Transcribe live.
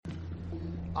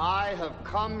I have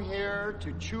come here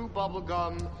to chew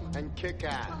bubblegum and kick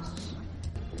ass.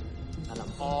 And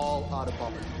I'm all out of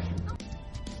bubblegum.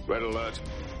 Red alert.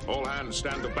 All hands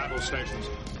stand to battle stations.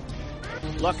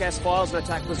 Lock S-foils and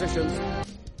attack positions.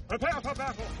 Prepare for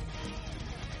battle.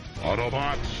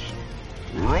 Autobots,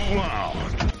 roll out.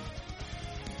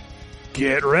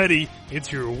 Get ready. It's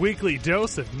your weekly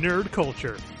dose of nerd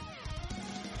culture.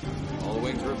 All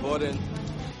wings report in.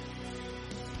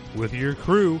 With your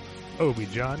crew,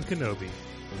 Obi-Wan Kenobi.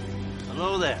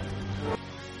 Hello there.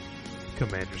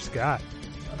 Commander Scott.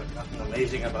 There's nothing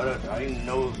amazing about it. I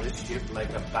know this ship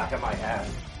like the back of my hand.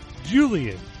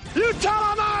 Julian. You tell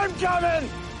them I'm coming!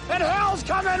 And hell's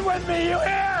coming with me, you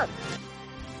hear?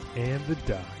 And the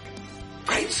Doc.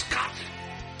 Great Scott!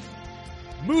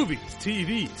 Movies,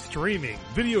 TV, streaming,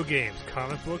 video games,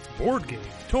 comic books, board games,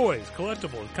 toys,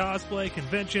 collectibles, cosplay,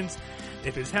 conventions.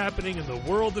 If it's happening in the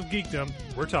world of geekdom,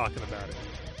 we're talking about it.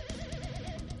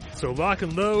 So lock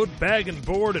and load, bag and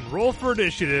board, and roll for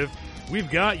initiative. We've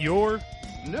got your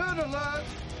Nerd alert!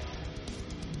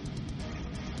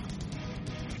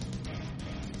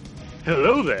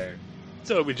 Hello there. It's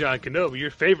Obi-Wan Kenobi,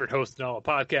 your favorite host in all of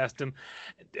podcasting.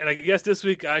 And I guess this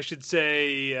week I should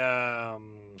say,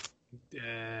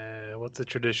 what's the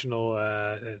traditional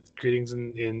greetings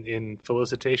in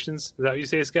felicitations? Is that what you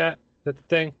say, Scott? Is that the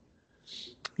thing?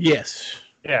 Yes.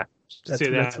 Yeah. I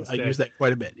use that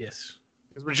quite a bit, yes.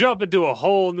 Because we're jumping to a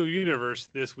whole new universe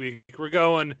this week. We're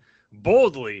going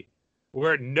boldly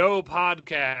where no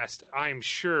podcast, I'm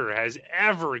sure, has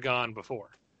ever gone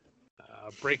before.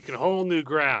 Breaking whole new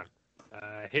ground.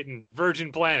 Hitting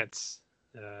virgin planets.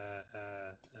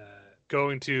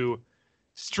 Going to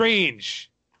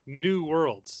strange new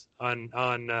worlds on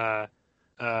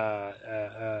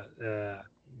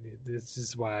this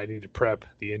is why I need to prep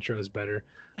the intros better.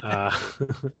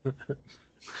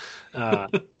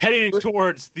 Heading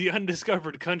towards the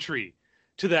undiscovered country,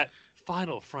 to that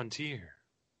final frontier.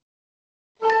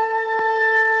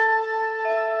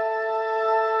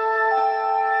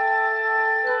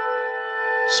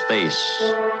 Space,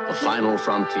 the final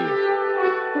frontier.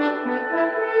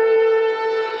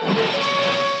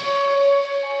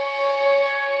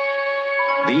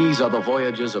 These are the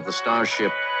voyages of the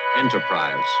starship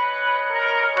Enterprise.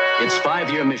 Its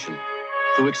 5-year mission: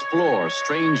 to explore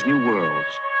strange new worlds,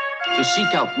 to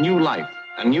seek out new life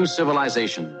and new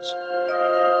civilizations,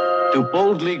 to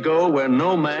boldly go where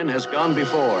no man has gone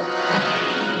before.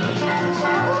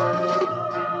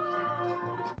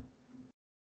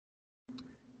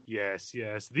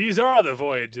 Yes. These are the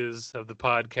voyages of the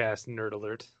podcast Nerd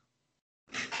Alert.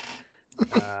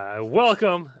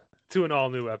 Welcome to an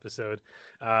all-new episode.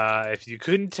 If you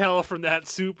couldn't tell from that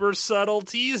super subtle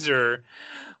teaser,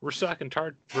 we're stalking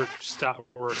Tar Trek.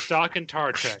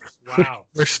 Wow.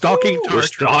 We're stalking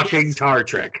Tar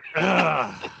Trek.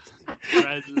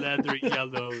 Red leather,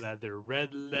 yellow leather.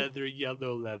 Red leather,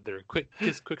 yellow leather. Quick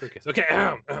kiss, quicker kiss. Okay.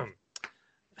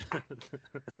 God.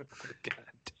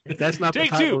 If that's not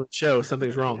Take the title two. of the show,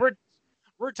 something's wrong.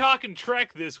 We're talking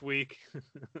Trek this week.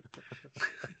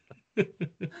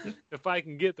 If I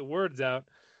can get the words out.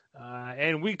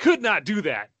 And we could not do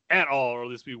that at all, or at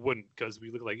least we wouldn't, because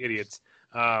we look like idiots,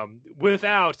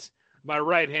 without my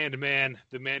right-hand man,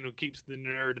 the man who keeps the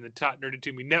nerd in the top Nerdy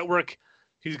to Me network.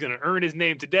 He's going to earn his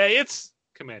name today. It's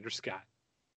Commander Scott.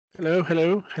 Hello.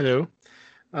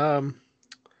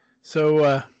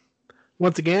 So,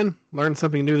 once again, learned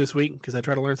something new this week, because I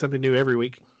try to learn something new every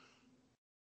week.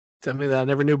 Something that I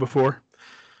never knew before.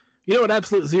 You know what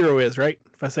absolute zero is, right?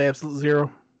 If I say absolute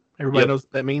zero, everybody knows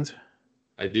what that means?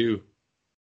 I do.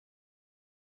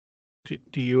 Do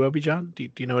you, Obi-Wan? Do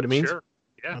you know what it means? Sure.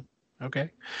 Yeah.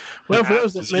 Okay. Well, for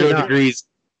those that may 0 not, degrees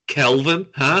Kelvin,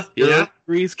 huh? 0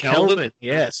 degrees Kelvin.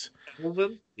 Yes.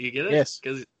 Kelvin? You get it? Yes.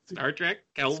 Because Star Trek,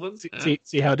 Kelvin.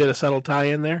 See how I did a subtle tie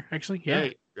in there, actually? Yeah.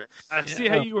 Right. I see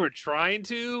how you were trying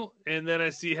to, and then I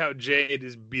see how Jay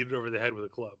just beat it over the head with a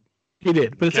club. He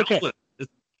did, but it's Kelvin. okay.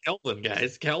 It's Kelvin,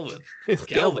 guys. Kelvin. It's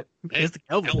Kelvin. Hey, It's the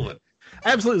Kelvin. Kelvin.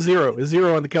 Absolute zero is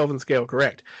zero on the Kelvin scale,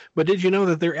 correct. But did you know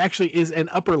that there actually is an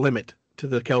upper limit to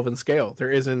the Kelvin scale?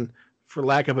 There is an, for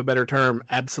lack of a better term,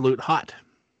 absolute hot.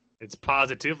 It's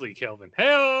positively Kelvin.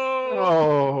 Hey,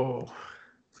 Oh.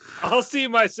 I'll see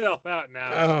myself out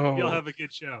now. Oh. You'll have a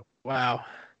good show. Wow.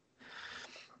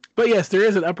 But yes, there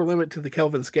is an upper limit to the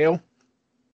Kelvin scale.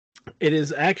 It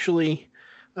is actually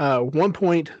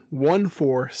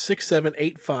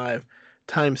 1.146785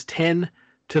 times 10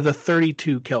 to the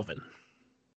 32 Kelvin.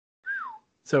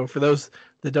 So for those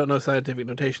that don't know scientific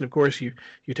notation, of course, you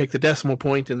take the decimal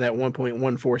point in that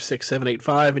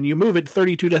 1.146785 and you move it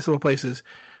 32 decimal places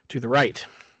to the right.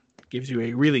 It gives you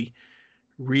a really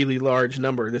really large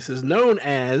number. This is known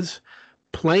as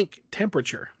Planck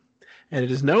temperature. And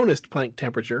it is known as Planck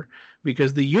temperature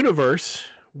because the universe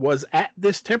was at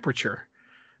this temperature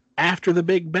after the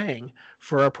Big Bang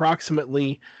for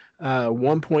approximately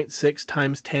 1.6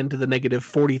 times 10 to the negative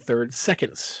 43rd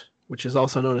seconds, which is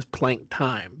also known as Planck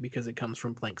time because it comes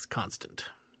from Planck's constant.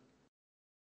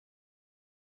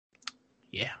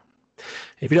 Yeah.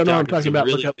 If you don't know what I'm talking about,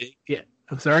 really look up. Big. Yeah.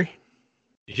 I'm sorry?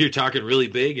 You're talking really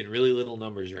big and really little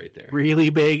numbers right there. Really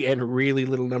big and really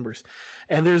little numbers.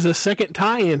 And there's a second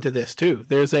tie-in to this, too.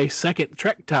 There's a second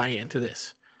Trek tie-in to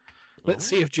this. Let's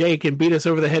see if Jay can beat us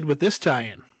over the head with this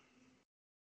tie-in.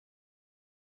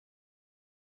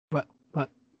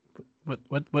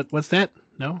 What's that?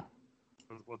 No?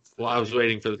 Well, I was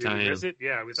waiting for the Did we tie-in. miss it?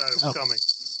 Yeah, we thought it was coming.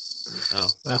 Oh.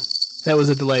 Well, that was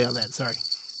a delay on that. Sorry.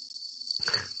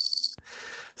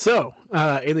 So,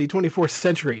 in the 24th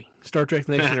century, Star Trek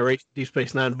The Next Generation, Deep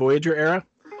Space Nine, Voyager era,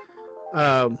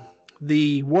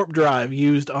 the warp drive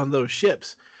used on those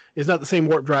ships is not the same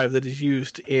warp drive that is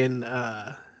used in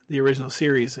the original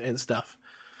series and stuff,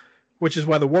 which is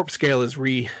why the warp scale is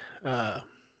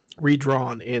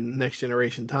redrawn in Next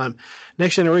Generation time.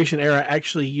 Next Generation era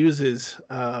actually uses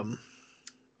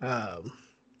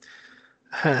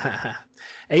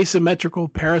asymmetrical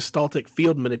peristaltic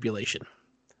field manipulation.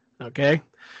 Okay?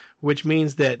 Which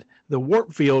means that the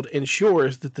warp field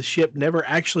ensures that the ship never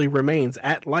actually remains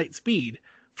at light speed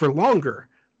for longer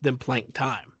than Planck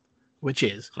time, which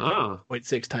is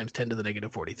 0.6 times 10 to the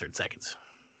negative 43rd seconds.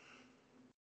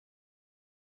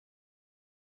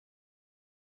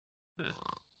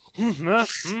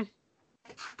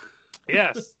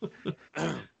 Yes.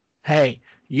 Hey,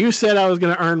 you said I was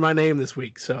going to earn my name this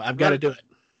week, so I've got to do it.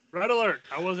 Red alert.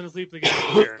 I wasn't asleep in the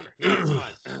chair. Yeah, it's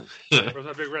fine. Where's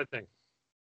my big red thing?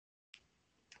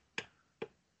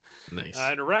 Nice.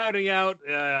 And rounding out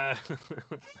our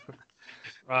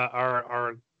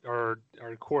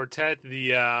quartet,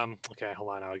 the okay,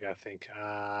 hold on, now I gotta think.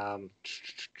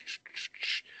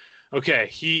 Okay,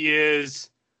 he is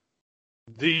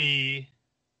the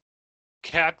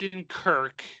Captain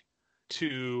Kirk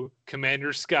to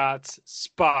Commander Scott's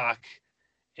Spock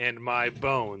and my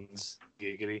Bones.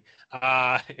 Giggity.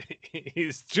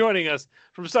 He's joining us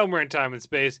from somewhere in time and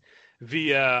space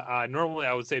via normally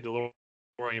I would say DeLorean,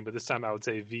 but this time I would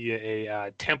say via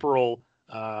a temporal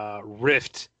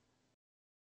rift.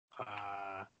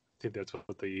 I think that's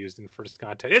what they used in First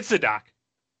Contact. It's the Doc.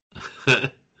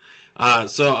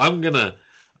 So I'm gonna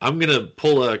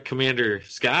pull a Commander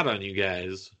Scott on you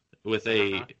guys with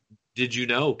a did you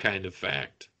know kind of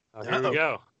fact. Here we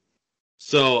go.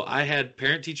 So I had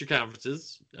parent-teacher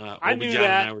conferences. I knew John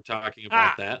that. and I were talking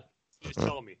about that. He's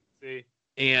telling me. See.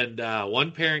 And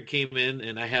one parent came in,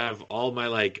 and I have all my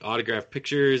like autographed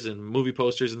pictures and movie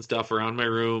posters and stuff around my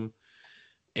room,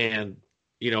 and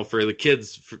for the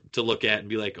kids to look at and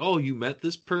be like, "Oh, you met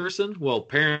this person?" Well,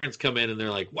 parents come in and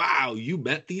they're like, "Wow, you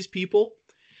met these people?"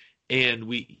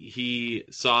 And he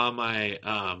saw my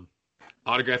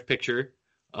autographed picture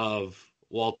of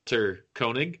Walter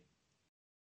Koenig.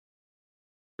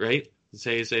 Right?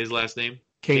 Say his last name.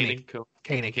 Koenig.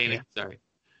 Koenig. Yeah. Sorry.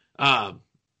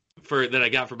 That I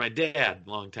got from my dad a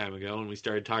long time ago, and we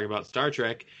started talking about Star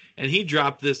Trek, and he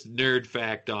dropped this nerd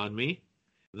fact on me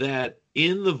that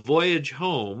in the voyage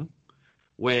home,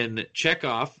 when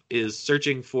Chekhov is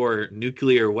searching for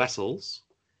nuclear vessels,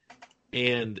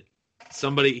 and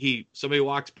somebody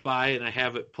walks by, and I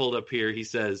have it pulled up here. He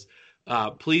says,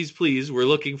 "Please, we're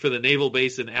looking for the naval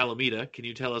base in Alameda. Can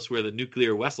you tell us where the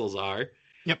nuclear vessels are?"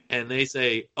 Yep. And they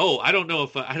say, "Oh, I don't know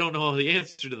the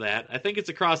answer to that. I think it's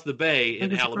across the bay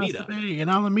in Alameda." In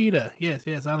Alameda. Yes,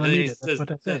 Alameda. That's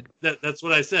what I said. That's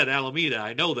what I said, Alameda.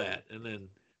 I know that. And then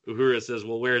Uhura says,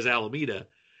 "Well, where's Alameda?"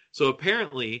 So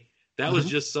apparently that was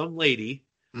just some lady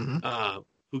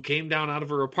who came down out of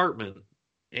her apartment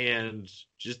and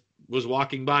just was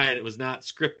walking by, and it was not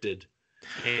scripted.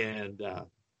 And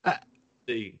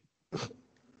they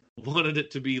wanted it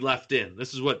to be left in.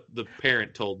 This is what the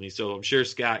parent told me, so I'm sure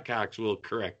Scott Cox will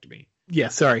correct me. Yeah,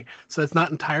 sorry. So that's not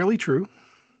entirely true.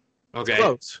 Okay. It's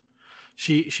close.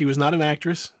 She was not an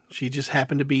actress. She just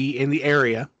happened to be in the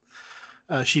area.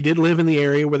 She did live in the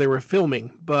area where they were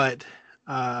filming, but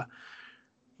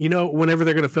whenever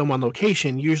they're going to film on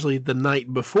location, usually the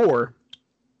night before,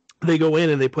 they go in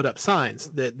and they put up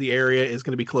signs that the area is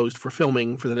going to be closed for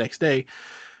filming for the next day.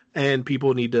 And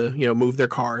people need to, move their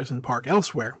cars and park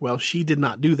elsewhere. Well, she did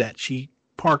not do that. She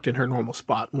parked in her normal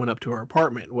spot and went up to her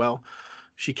apartment. Well,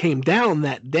 she came down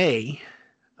that day,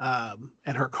 and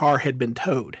her car had been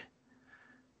towed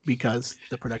because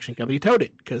the production company towed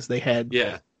it because they had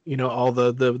all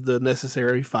the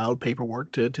necessary filed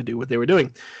paperwork to do what they were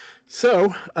doing.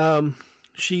 So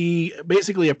she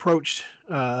basically approached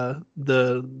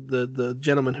the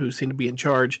gentleman who seemed to be in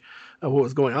charge of what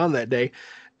was going on that day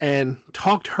and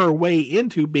talked her way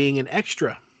into being an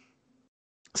extra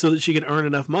so that she could earn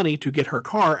enough money to get her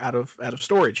car out of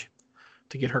storage,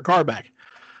 to get her car back.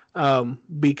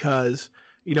 Because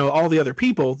all the other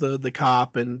people, the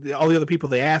cop and all the other people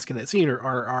they ask in that scene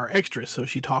are extras. So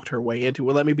she talked her way into,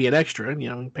 well, let me be an extra,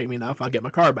 pay me enough, I'll get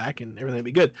my car back and everything will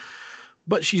be good.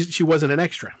 But she wasn't an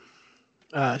extra.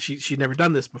 She'd never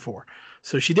done this before.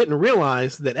 So she didn't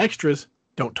realize that extras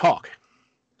don't talk.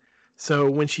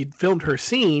 So when she filmed her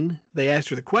scene, they asked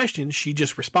her the question, she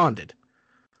just responded.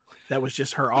 That was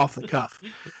just her off the cuff.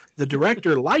 The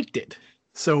director liked it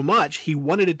so much, he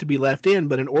wanted it to be left in,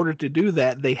 but in order to do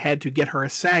that, they had to get her a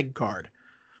SAG card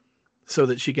so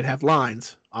that she could have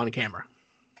lines on camera.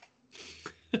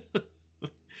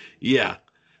 Yeah,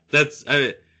 that's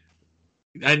I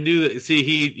knew that. See,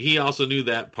 he also knew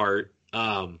that part,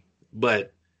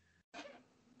 but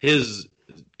his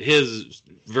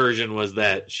version was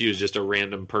that she was just a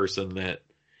random person that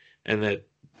it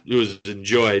was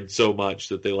enjoyed so much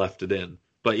that they left it in.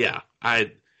 But yeah,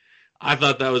 I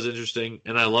thought that was interesting,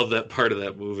 and I love that part of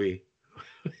that movie.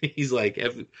 He's like,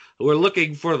 we're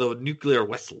looking for the nuclear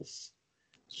vessels.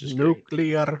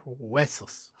 Nuclear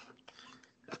vessels.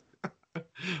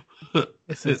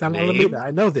 This is Alameda.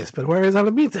 I know this, but where is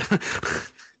Alameda?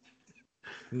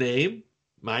 Name?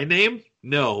 My name?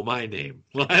 No, my name.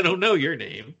 Well, I don't know your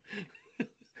name.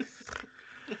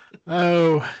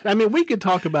 Oh, I mean, we could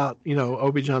talk about,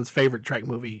 Obi-John's favorite Trek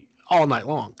movie all night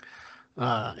long.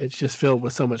 It's just filled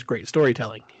with so much great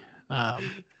storytelling.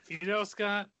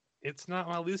 Scott, it's not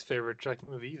my least favorite Trek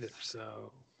movie either.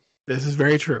 So this is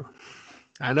very true.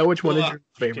 I know which one is your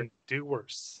favorite. Can do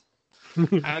worse.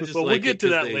 We'll get to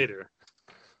that later.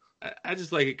 I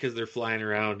just like it because they're flying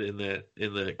around in the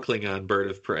Klingon bird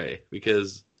of prey.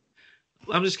 Because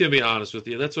I'm just gonna be honest with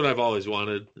you, that's what I've always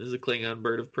wanted, is a Klingon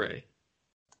bird of prey.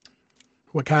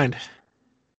 What kind?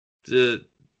 The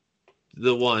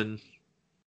one.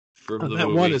 From that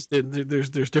movie. One is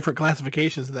there's different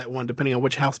classifications of that one depending on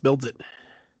which house builds it.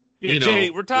 Yeah, Jay,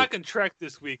 we're talking Trek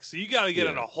this week, so you got to get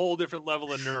on a whole different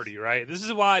level of nerdy, right? This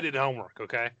is why I did homework,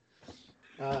 okay?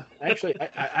 Actually,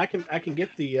 I can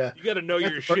get the. You got to know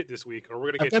your shit this week, or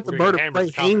we're gonna get. I've got the Bird of Prey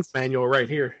Haynes manual right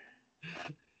here.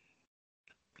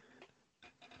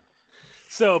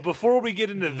 So before we get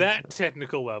into that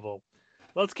technical level,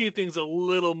 let's keep things a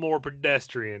little more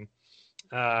pedestrian.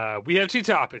 We have 2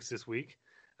 topics this week.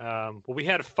 We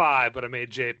had 5, but I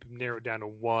made Jay narrow it down to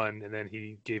 1, and then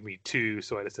he gave me 2,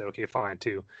 so I just said, okay, fine,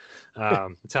 2.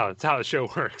 That's how the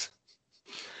show works.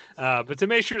 But to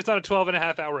make sure it's not a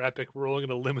 12-and-a-half-hour epic, we're only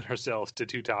going to limit ourselves to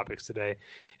 2 topics today.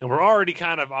 And we're already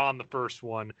kind of on the first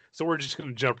one, so we're just going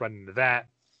to jump right into that,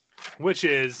 which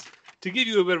is to give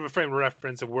you a bit of a frame of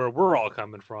reference of where we're all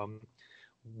coming from.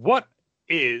 What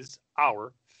is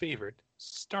our favorite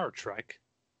Star Trek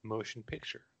motion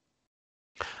picture?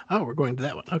 Oh, we're going to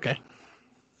that one. Okay.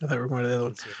 I thought we were going to the other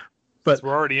one. But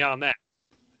we're already on that.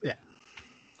 Yeah.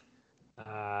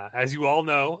 As you all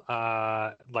know,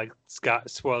 like Scott,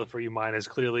 spoiler for you, mine is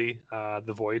clearly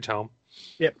The Voyage Home.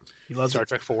 Yep. He loves Star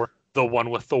Trek 4. The one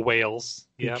with the whales.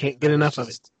 You can't get enough of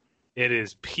it. It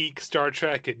is peak Star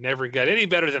Trek. It never got any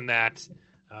better than that.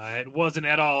 It wasn't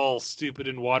at all stupid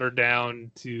and watered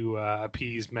down to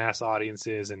appease mass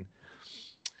audiences and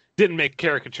didn't make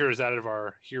caricatures out of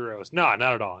our heroes. No,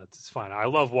 not at all. It's fine. I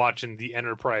love watching the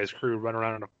Enterprise crew run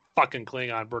around in a fucking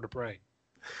Klingon bird of prey.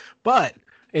 But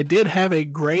it did have a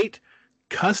great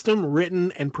custom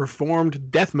written and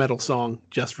performed death metal song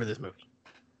just for this movie.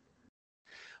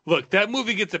 Look, that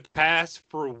movie gets a pass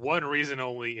for one reason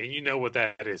only, and you know what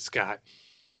that is, Scott.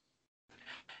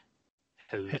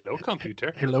 Hello,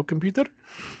 computer. Hello, computer.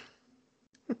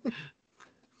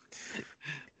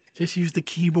 Just use the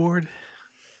keyboard.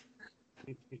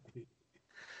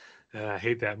 I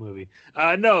hate that movie.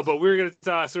 No, but we're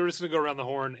gonna so we're just gonna go around the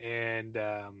horn and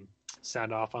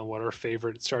sound off on what our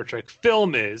favorite Star Trek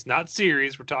film is, not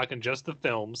series. We're talking just the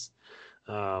films.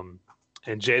 And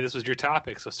Jay, this was your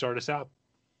topic, so start us out.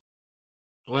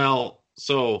 Well,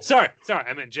 so sorry,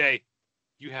 I meant Jay.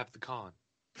 You have the con.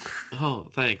 Oh,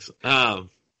 thanks.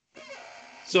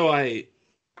 So I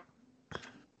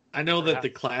know that the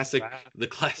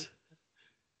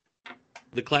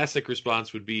classic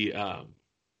response would be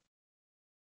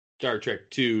Star Trek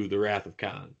II: The Wrath of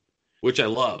Khan, which I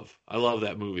love. I love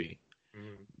that movie.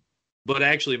 Mm-hmm. But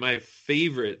actually, my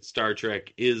favorite Star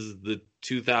Trek is the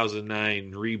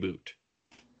 2009 reboot.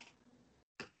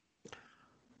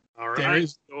 All right. There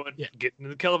is- Getting into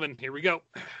the Kelvin. Here we go.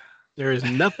 There is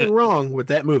nothing wrong with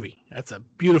that movie. That's a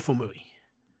beautiful movie.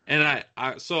 And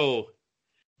so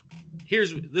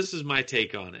this is my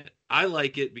take on it. I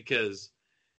like it because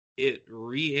it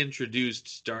reintroduced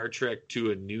Star Trek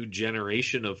to a new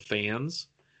generation of fans.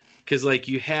 Because like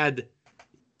you had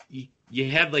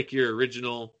like your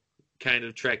original kind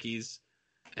of Trekkies,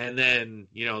 and then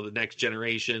the next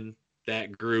generation,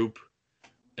 that group,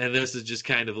 and this is just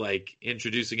kind of like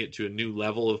introducing it to a new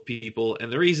level of people.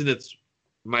 And the reason it's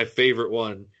my favorite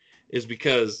one is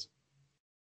because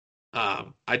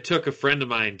I took a friend of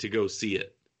mine to go see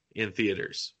it in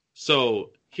theaters.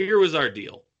 So here was our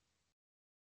deal.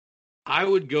 I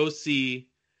would go see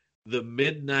the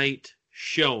midnight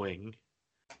showing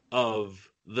of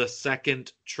the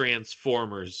second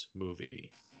Transformers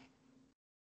movie.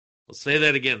 I'll say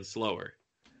that again slower.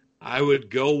 I would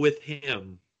go with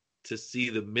him to see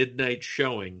the midnight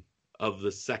showing of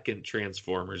the second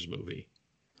Transformers movie.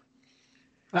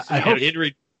 I hope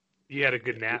you had a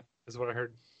good nap, is what I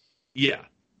heard. Yeah.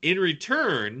 In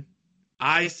return,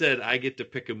 I said I get to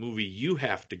pick a movie you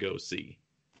have to go see.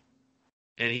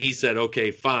 And he said,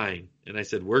 okay, fine. And I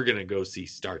said, we're going to go see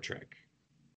Star Trek.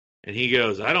 And he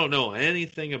goes, I don't know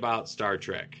anything about Star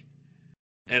Trek.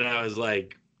 And I was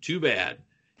like, too bad.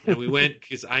 And we went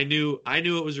because I knew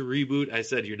it was a reboot. I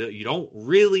said, you don't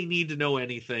really need to know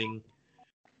anything.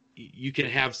 You can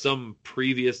have some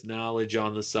previous knowledge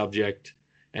on the subject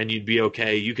and you'd be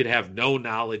okay. You could have no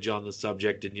knowledge on the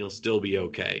subject and you'll still be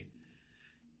okay.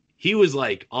 He was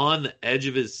like on the edge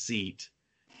of his seat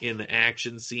in the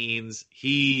action scenes.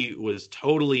 He was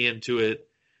totally into it.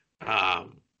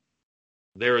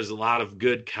 There was a lot of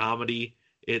good comedy.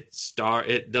 It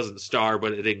doesn't star,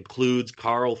 but it includes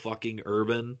Carl fucking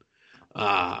Urban.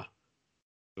 And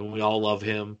we all love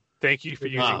him. Thank you for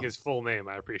using his full name.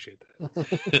 I appreciate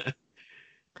that.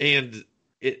 And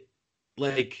it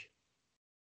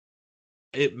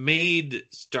made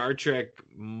Star Trek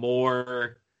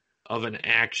more of an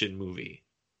action movie.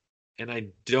 And I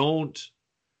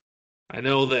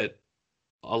know that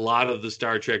a lot of the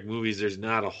Star Trek movies, there's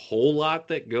not a whole lot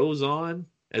that goes on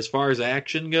as far as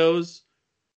action goes.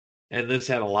 And this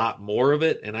had a lot more of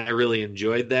it. And I really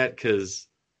enjoyed that because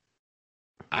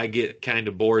I get kind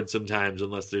of bored sometimes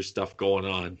unless there's stuff going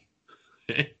on.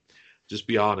 Just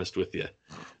be honest with you.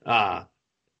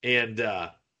 Here's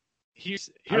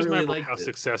really my how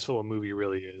successful a movie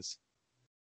really is.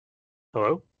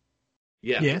 Hello?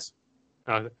 Yeah. Yes.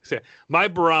 My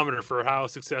barometer for how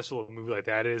successful a movie like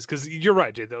that is, because you're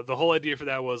right, Jay. The whole idea for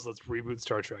that was let's reboot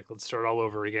Star Trek. Let's start all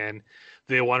over again.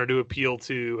 They wanted to appeal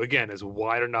to, again, as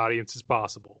wide an audience as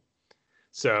possible.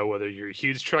 So whether you're a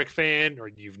huge Trek fan or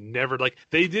you've never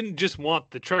they didn't just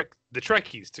want the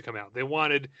Trekkies to come out. They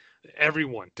wanted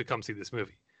everyone to come see this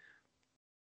movie.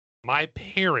 My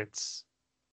parents,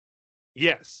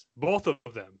 yes, both of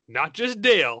them, not just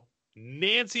Dale,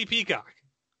 Nancy Peacock,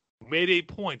 made a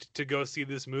point to go see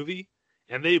this movie,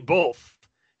 and they both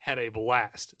had a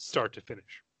blast start to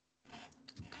finish.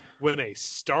 When a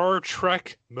Star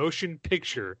Trek motion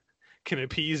picture can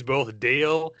appease both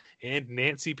Dale and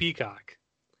Nancy Peacock,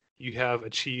 you have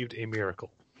achieved a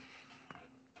miracle.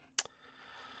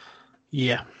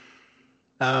 Yeah.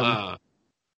 I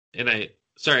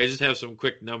just have some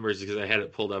quick numbers because I had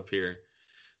it pulled up here.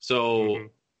 So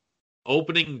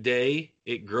opening day,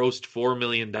 it grossed $4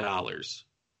 million. We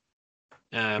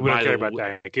don't care about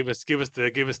that. Give us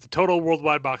the total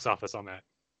worldwide box office on that.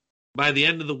 By the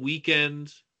end of the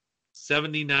weekend,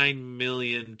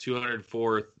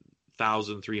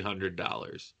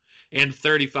 $79,204,300, and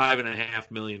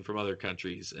 $35.5 million from other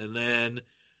countries, and then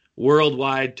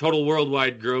total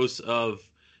worldwide gross of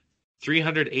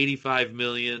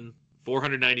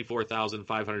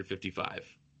 $385,494,555.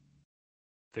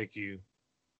 Thank you,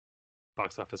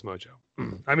 Box Office Mojo.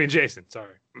 I mean, Jason.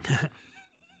 Sorry.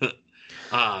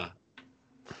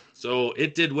 So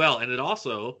it did well, and it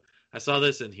also, I saw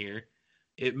this in here,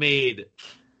 it made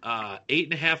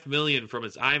 $8.5 million from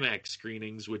its IMAX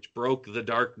screenings, which broke The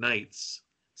Dark Knight's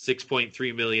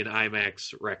 $6.3 million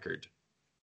IMAX record.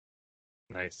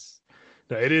 Nice.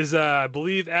 No, it is, I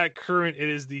believe, at current, it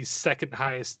is the second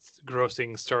highest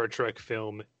grossing Star Trek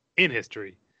film in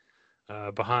history,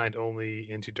 behind only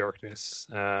Into Darkness,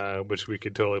 which we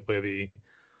could totally play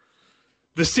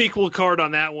the sequel card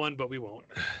on that one, but we won't.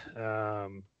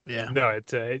 Yeah. No,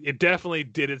 it definitely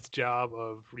did its job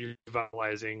of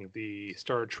revitalizing the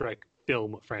Star Trek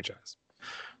film franchise.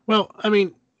 Well, I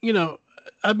mean,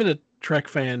 I've been a Trek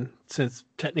fan since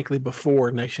technically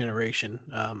before Next Generation.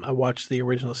 I watched the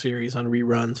original series on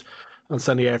reruns on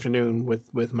Sunday afternoon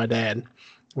with my dad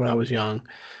when I was young.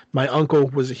 My uncle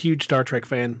was a huge Star Trek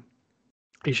fan.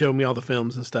 he showed me all the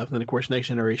films and stuff. And then, of course, Next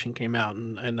Generation came out,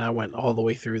 and I went all the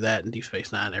way through that and Deep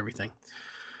Space Nine and everything.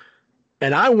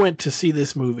 And I went to see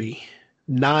this movie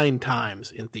 9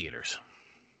 times in theaters.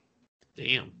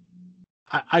 Damn.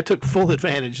 I took full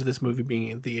advantage of this movie being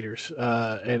in theaters,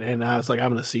 and I was like,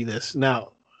 I'm going to see this.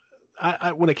 Now,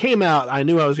 I when it came out, I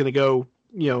knew I was going to go,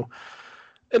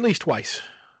 at least twice.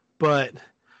 But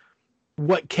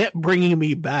what kept bringing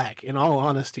me back, in all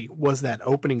honesty, was that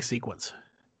opening sequence.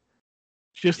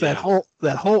 Just that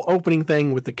whole opening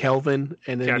thing with the Kelvin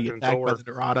and then Captain the attack Thor. by the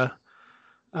Dorada,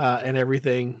 and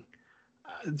everything.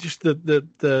 Just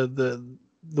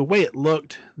the way it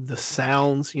looked, the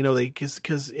sounds,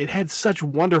 because it had such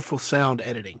wonderful sound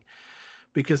editing.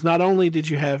 Because not only did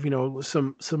you have,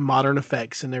 some modern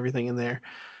effects and everything in there,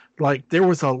 like there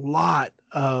was a lot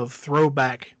of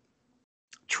throwback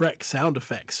Trek sound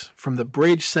effects, from the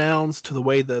bridge sounds to the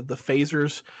way the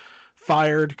phasers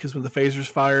fired. Because when the phasers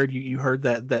fired, you heard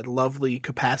that lovely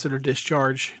capacitor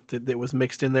discharge that was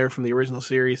mixed in there from the original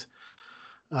series.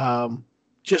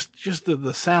 Just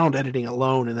the sound editing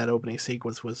alone in that opening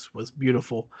sequence was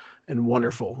beautiful and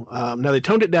wonderful. Now they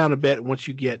toned it down a bit once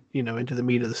you get into the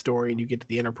meat of the story and you get to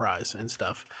the Enterprise and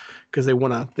stuff, because they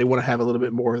want to have a little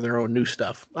bit more of their own new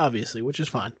stuff, obviously, which is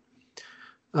fine.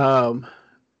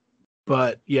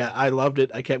 But yeah, I loved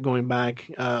it. I kept going back.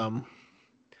 Of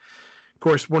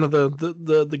course, one of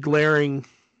the glaring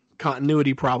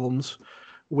continuity problems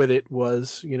with it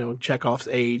was, Chekhov's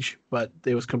age, but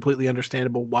it was completely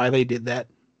understandable why they did that.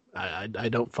 I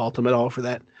don't fault them at all for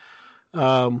that.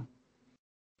 And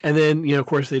then, of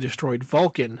course, they destroyed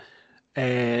Vulcan.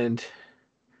 And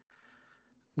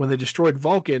when they destroyed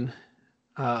Vulcan,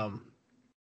 and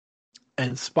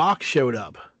Spock showed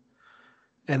up,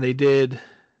 and they did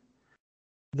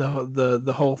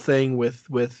the whole thing with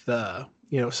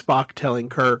Spock telling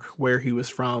Kirk where he was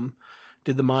from,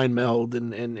 did the mind meld,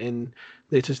 and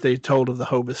they told of the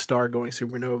Hobus star going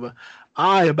supernova.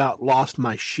 I about lost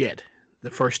my shit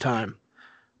the first time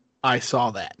I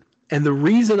saw that. And the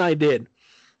reason I did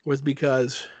was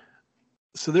because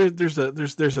there's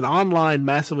an online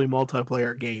massively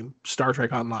multiplayer game, Star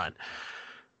Trek Online.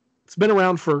 It's been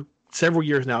around for several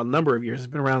years now, a number of years.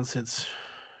 It's been around since,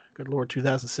 good Lord,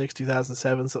 2006,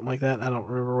 2007, something like that. I don't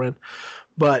remember when.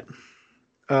 But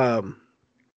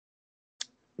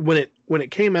when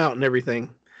it came out and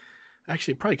everything,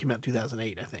 actually it probably came out in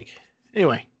 2008, I think.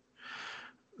 Anyway,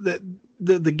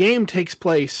 the game takes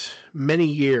place many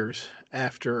years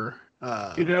after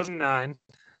 2009.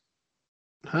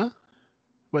 Huh?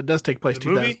 Well, it does take place The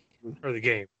 2000. movie or the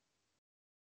game?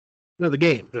 No, the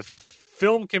game. The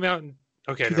film came out in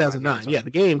 2009. Yeah,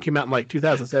 the game came out in like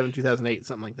 2007, 2008,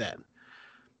 something like that.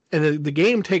 And the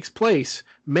game takes place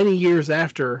many years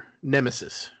after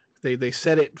Nemesis. They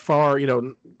set it far,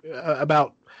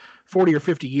 about 40 or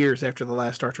 50 years after the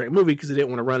last Star Trek movie, because they didn't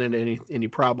want to run into any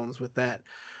problems with that.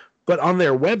 But on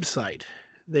their website,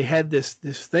 they had this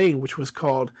thing which was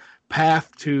called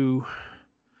Path to,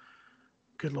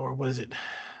 good Lord, what is it?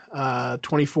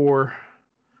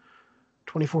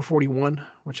 2441,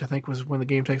 which I think was when the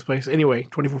game takes place. Anyway,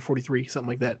 2443, something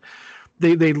like that.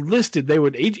 They listed, they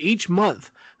would each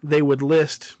month they would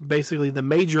list basically the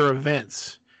major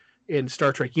events in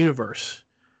Star Trek universe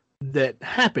that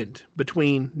happened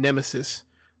between Nemesis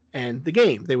and the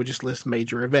game. They would just list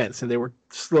major events, and they were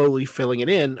slowly filling it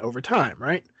in over time,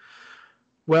 right?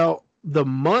 Well, the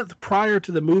month prior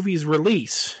to the movie's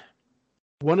release,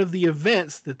 one of the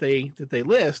events that they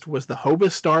list was the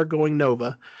Hobus star going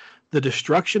nova, the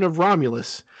destruction of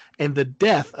Romulus, and the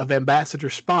death of Ambassador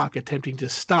Spock attempting to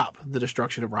stop the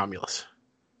destruction of Romulus.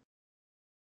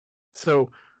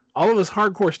 So all of us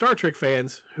hardcore Star Trek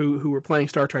fans who were playing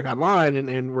Star Trek Online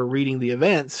and were reading the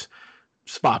events,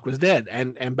 Spock was dead,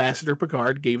 and Ambassador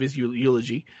Picard gave his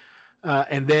eulogy.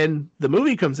 And then the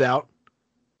movie comes out,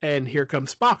 and here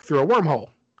comes Spock through a wormhole.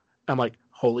 I'm like,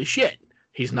 holy shit,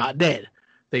 he's not dead.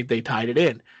 They tied it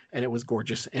in, and it was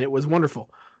gorgeous, and it was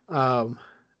wonderful.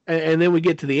 And then we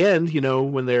get to the end,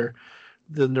 when the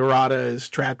Narada is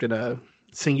trapped in a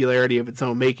singularity of its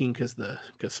own making because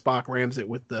Spock rams it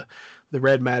with the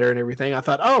red matter and everything. I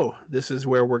thought, oh, this is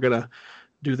where we're gonna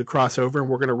do the crossover and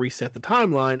we're gonna reset the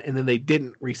timeline. And then they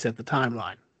didn't reset the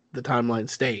timeline. The timeline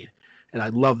stayed, and I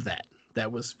love that.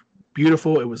 That was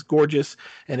beautiful. It was gorgeous,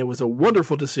 and it was a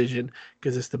wonderful decision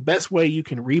because it's the best way you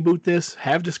can reboot this,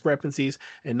 have discrepancies,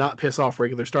 and not piss off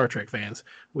regular Star Trek fans,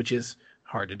 which is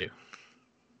hard to do.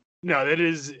 No, that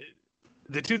is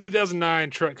the 2009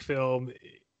 Trek film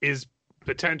is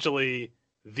potentially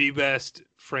the best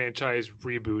franchise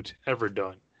reboot ever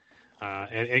done.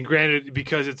 And granted,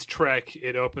 because it's Trek,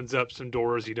 it opens up some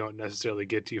doors you don't necessarily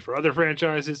get to for other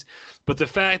franchises. But the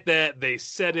fact that they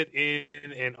set it in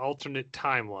an alternate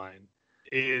timeline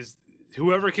is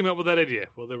whoever came up with that idea.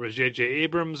 Well, there was J.J.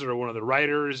 Abrams or one of the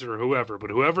writers or whoever. But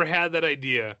whoever had that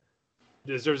idea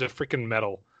deserves a freaking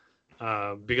medal.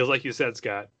 Because like you said,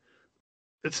 Scott,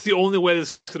 it's the only way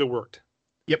this could have worked.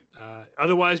 Yep.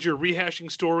 Otherwise, you're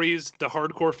rehashing stories the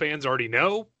hardcore fans already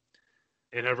know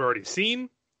and have already seen.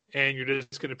 And you're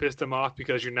just going to piss them off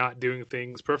because you're not doing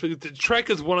things perfectly. The Trek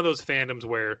is one of those fandoms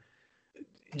where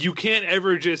you can't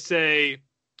ever just say,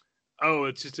 "Oh,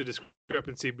 it's just a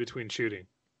discrepancy between shooting,"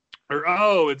 or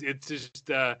 "Oh, it's just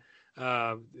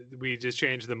we just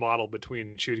changed the model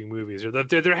between shooting movies," or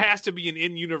there has to be an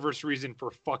in-universe reason for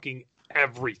fucking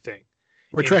everything.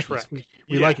 We're Trekkies.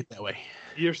 We like it that way.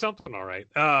 You're something all right.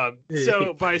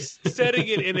 So by setting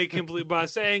it in a complete, by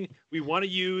saying we want to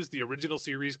use the original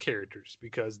series characters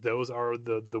because those are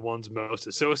the ones most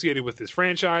associated with this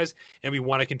franchise, and we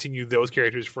want to continue those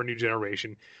characters for a new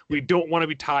generation. We don't want to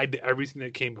be tied to everything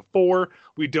that came before.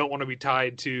 We don't want to be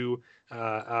tied to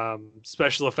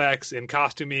special effects and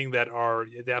costuming that are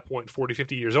at that point 40,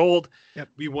 50 years old. Yep.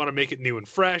 We want to make it new and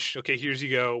fresh. Okay, here's you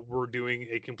go. We're doing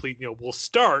a complete, we'll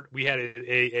start. We had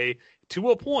a to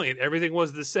a point, everything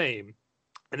was the same.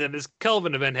 And then this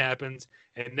Kelvin event happens.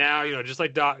 And now, just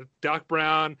like Doc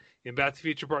Brown in Back to the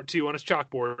Future Part 2 on his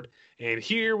chalkboard. And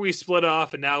here we split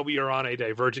off, and now we are on a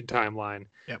divergent timeline.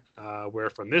 Yep. Where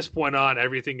from this point on,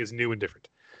 everything is new and different.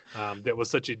 That was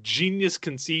such a genius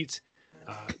conceit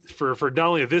for not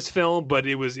only this film, but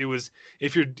it was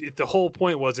if the whole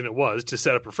point was to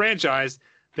set up a franchise,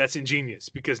 that's ingenious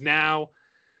because now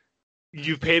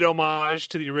you've paid homage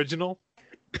to the original.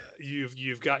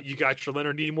 You got your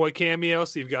Leonard Nimoy cameo,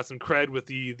 so you've got some cred with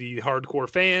the hardcore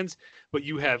fans, but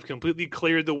you have completely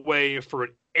cleared the way for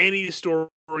any story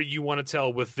you want to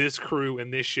tell with this crew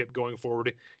and this ship going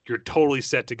forward. You're totally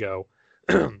set to go.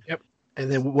 Yep.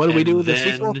 And then what do we do with the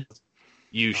sequel?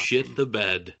 You shit the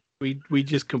bed. We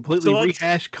just completely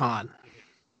rehash Khan.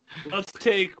 Let's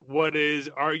take what is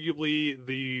arguably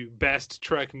the best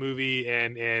Trek movie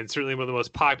and certainly one of the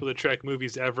most popular Trek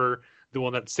movies ever, the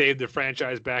one that saved the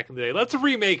franchise back in the day. Let's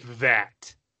remake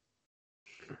that.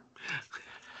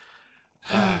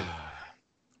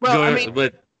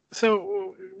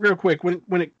 So real quick, when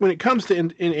it comes to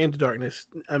Into Darkness,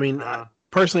 I mean,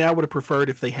 personally, I would have preferred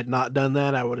if they had not done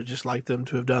that. I would have just liked them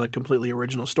to have done a completely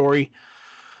original story.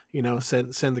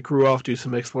 Send the crew off, do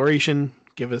some exploration,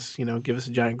 give us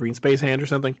a giant green space hand or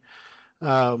something.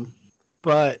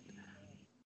 But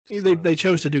they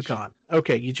chose to do Khan.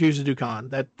 Okay, you choose to do Khan.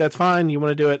 That's fine. You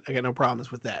want to do it. I got no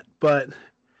problems with that. But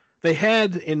they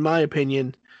had, in my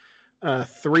opinion,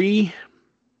 3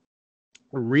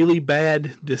 really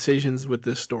bad decisions with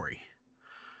this story.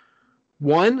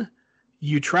 One,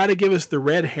 you try to give us the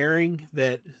red herring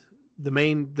that that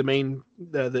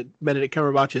Benedict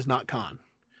Cumberbatch is not Khan.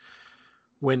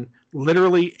 When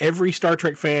literally every Star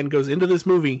Trek fan goes into this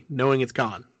movie knowing it's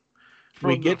Khan.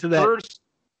 From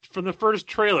the first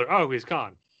trailer. Oh, he's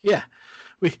Khan. Yeah.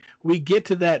 We get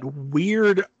to that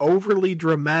weird, overly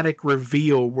dramatic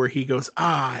reveal where he goes,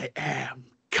 "I am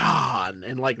Khan."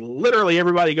 And literally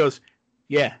everybody goes,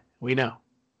 "Yeah, we know.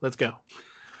 Let's go."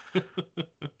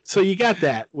 So you got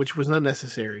that, which was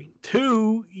unnecessary.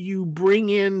 2, you bring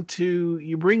in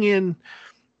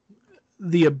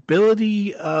the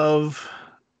ability of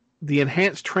the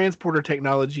enhanced transporter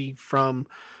technology from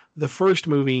the first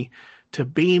movie to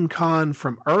beam Khan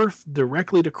from Earth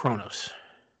directly to Kronos.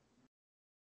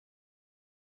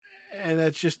 And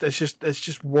that's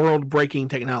just world breaking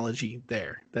technology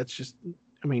there. That's just,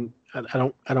 I mean, I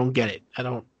don't get it.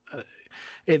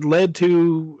 It led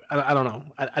to, I don't know.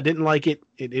 I didn't like it.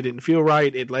 It didn't feel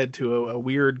right. It led to a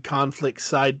weird conflict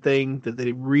side thing that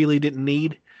they really didn't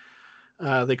need.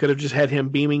 They could have just had him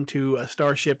beaming to a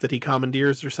starship that he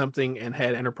commandeers or something and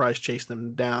had Enterprise chase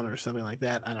them down or something like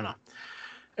that. I don't know.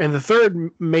 And the third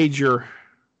major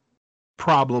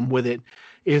problem with it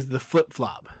is the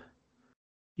flip-flop.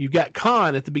 You've got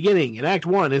Khan at the beginning in Act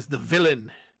 1 is the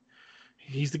villain.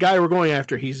 He's the guy we're going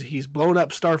after. He's blown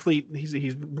up Starfleet.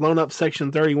 He's blown up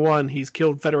Section 31. He's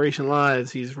killed Federation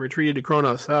lives. He's retreated to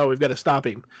Kronos. Oh, we've got to stop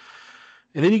him.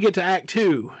 And then you get to Act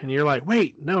 2, and you're like,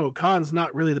 wait, no, Khan's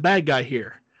not really the bad guy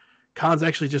here. Khan's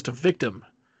actually just a victim.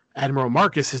 Admiral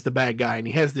Marcus is the bad guy, and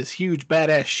he has this huge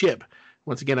badass ship.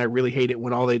 Once again, I really hate it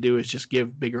when all they do is just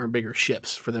give bigger and bigger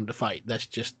ships for them to fight. That's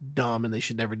just dumb, and they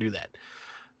should never do that.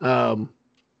 And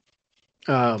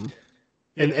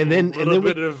then a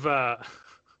bit of a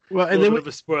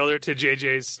spoiler to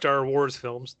JJ's Star Wars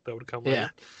films that would come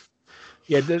later.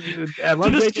 Yeah, I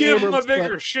love just J.J. give them a Abrams,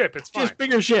 bigger ship. It's fine. just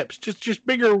bigger ships, just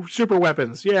bigger super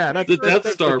weapons. Yeah, The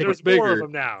Death Star was There's more of bigger.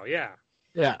 them now. Yeah.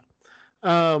 Yeah.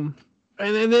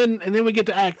 And then we get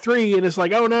to Act 3, and it's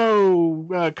like, oh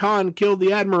no, Khan killed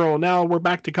the Admiral. Now we're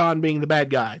back to Khan being the bad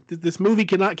guy. This movie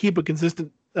cannot keep a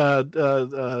consistent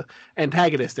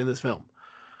antagonist in this film.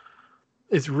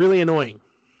 It's really annoying.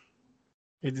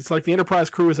 It's like the Enterprise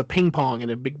crew is a ping pong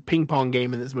in a big ping pong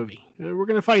game in this movie. We're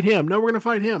going to fight him. No, we're going to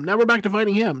fight him. Now we're back to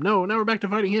fighting him. No, now we're back to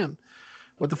fighting him.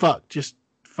 What the fuck? Just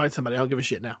fight somebody. I don't give a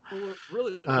shit now. Well, what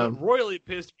really what royally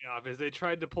pissed me off is they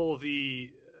tried to pull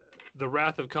the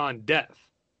Wrath of Khan death,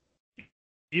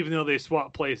 even though they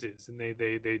swapped places and they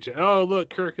oh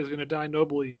look, Kirk is going to die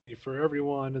nobly for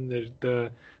everyone, and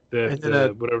the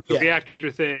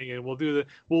reactor thing, and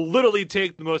we'll literally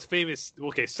take the most famous,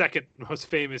 second most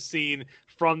famous scene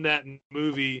from that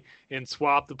movie and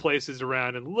swap the places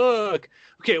around, and look,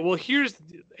 well here's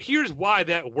why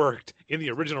that worked in the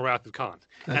original Wrath of Khan.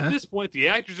 At this point, the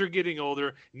actors are getting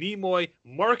older. Nimoy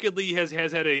markedly has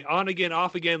had a on again,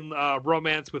 off again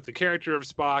romance with the character of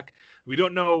Spock. We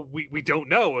don't know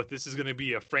if this is going to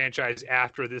be a franchise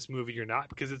after this movie or not,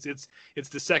 because it's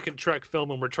the second Trek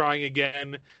film and we're trying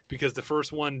again because the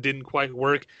first one didn't quite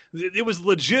work. It was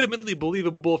legitimately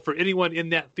believable for anyone in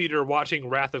that theater watching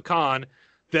Wrath of Khan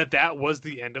that was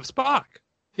the end of Spock.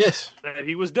 Yes. That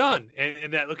he was done.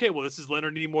 And that, this is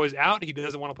Leonard Nimoy's out. He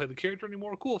doesn't want to play the character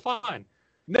anymore. Cool, fine.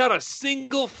 Not a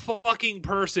single fucking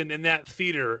person in that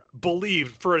theater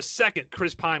believed for a second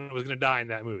Chris Pine was going to die in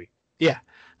that movie. Yeah.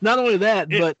 Not only that,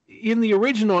 but in the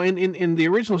original, in the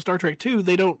original Star Trek 2,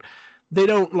 they don't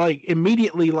like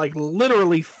immediately, like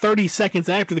literally 30 seconds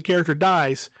after the character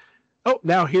dies, oh,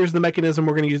 now here's the mechanism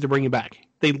we're going to use to bring him back.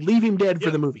 They leave him dead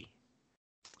for the movie.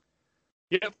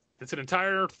 Yep. It's an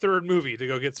entire third movie to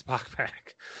go get Spock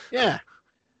back. Yeah.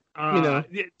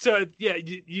 So yeah,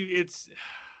 it's.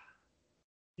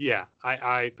 Yeah,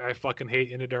 I fucking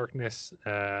hate Into Darkness.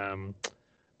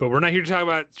 But we're not here to talk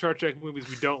about Star Trek movies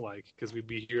we don't like, because we'd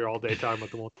be here all day talking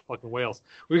about the fucking whales.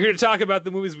 We're here to talk about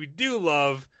the movies we do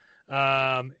love.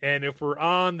 And if we're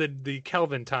on the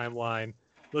Kelvin timeline,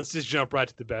 let's just jump right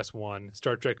to the best one,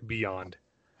 Star Trek Beyond,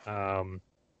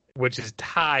 which is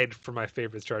tied for my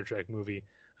favorite Star Trek movie.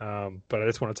 But I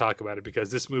just want to talk about it because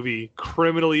this movie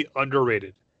criminally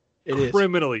underrated. It is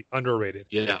criminally underrated.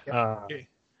 Yeah.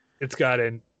 It's got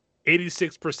an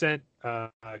 86%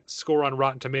 score on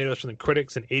Rotten Tomatoes from the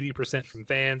critics and 80% from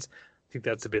fans. I think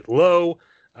that's a bit low.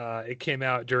 It came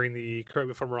out during the, correct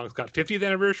me if I'm wrong, Scott, 50th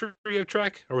anniversary of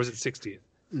Trek, or was it 60th?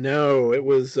 No, it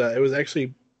was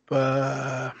actually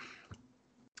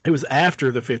it was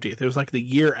after the 50th. It was like the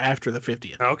year after the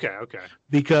 50th. Okay.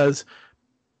 Because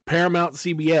Paramount,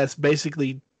 CBS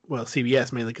basically, well,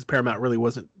 CBS mainly because Paramount really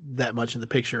wasn't that much in the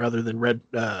picture other than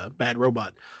Bad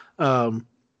Robot.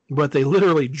 But they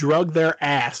literally drug their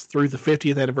ass through the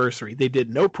 50th anniversary. They did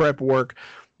no prep work.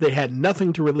 They had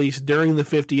nothing to release during the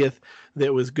 50th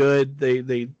that was good.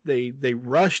 They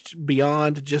rushed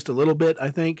Beyond just a little bit,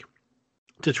 I think,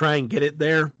 to try and get it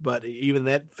there. But even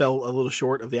that fell a little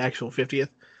short of the actual 50th.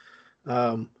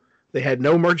 They had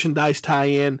no merchandise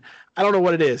tie-in. I don't know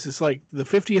what it is. It's like the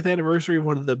 50th anniversary of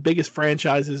one of the biggest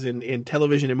franchises in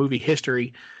television and movie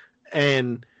history,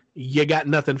 and you got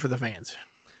nothing for the fans.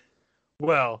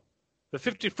 Well, the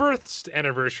 51st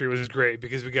anniversary was great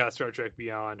because we got Star Trek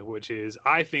Beyond, which is,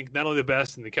 I think, not only the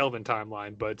best in the Kelvin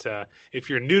timeline, but if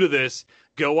you're new to this,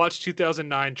 go watch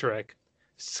 2009 Trek.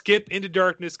 Skip Into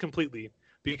Darkness completely,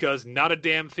 because not a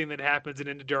damn thing that happens in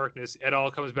Into Darkness at all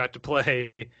comes back to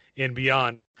play in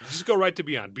Beyond. Just go right to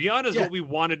Beyond. Beyond is what we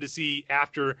wanted to see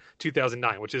after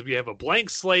 2009, which is we have a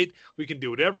blank slate, we can do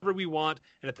whatever we want,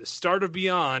 and at the start of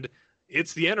Beyond,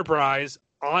 it's the Enterprise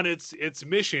on its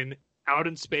mission out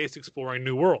in space exploring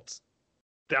new worlds.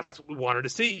 That's what we wanted to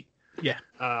see. Yeah.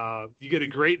 You get a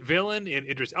great villain in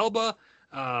Idris Elba.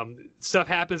 Stuff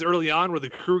happens early on where the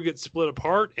crew gets split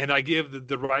apart, and I give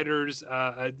the writers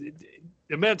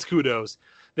immense kudos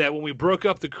that when we broke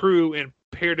up the crew and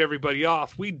paired everybody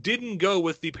off, we didn't go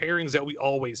with the pairings that we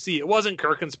always see. It wasn't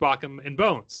Kirk and Spock and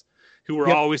Bones, who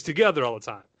were always together all the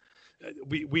time.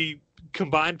 We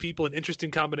combined people in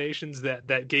interesting combinations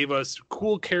that gave us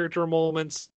cool character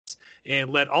moments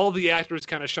and let all the actors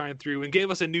kind of shine through and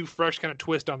gave us a new, fresh kind of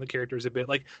twist on the characters a bit.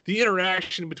 Like, the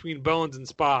interaction between Bones and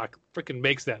Spock freaking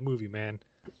makes that movie, man.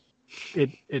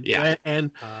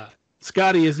 And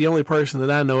Scotty is the only person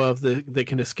that I know of that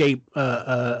can escape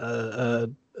a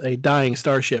dying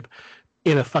starship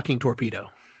in a fucking torpedo.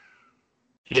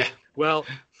 Yeah. Well,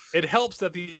 it helps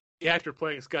that the actor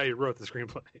playing Scotty wrote the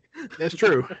screenplay. That's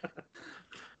true.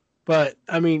 But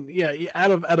I mean, yeah,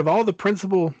 out of all the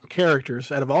principal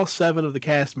characters, out of all 7 of the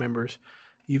cast members,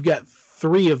 you've got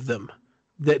 3 of them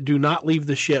that do not leave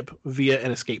the ship via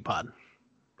an escape pod.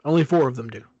 Only 4 of them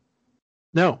do.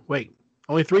 No, wait,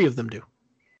 only 3 of them do.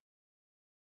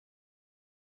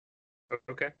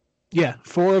 Okay. Yeah,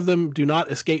 4 of them do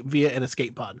not escape via an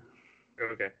escape pod.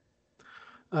 Okay.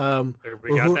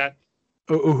 Everybody got that?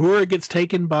 Uhura gets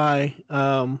taken by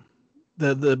by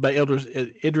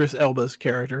Idris Elba's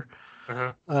character.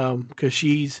 Because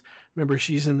she's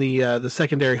in the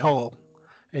secondary hull,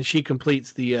 and she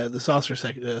completes the saucer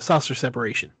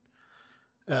separation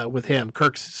with him.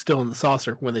 Kirk's still in the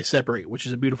saucer when they separate, which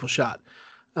is a beautiful shot.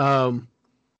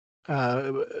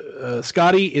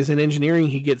 Scotty is in engineering.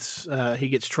 He gets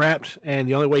trapped, and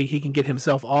the only way he can get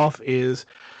himself off is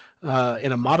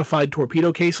in a modified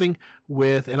torpedo casing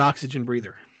with an oxygen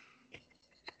breather,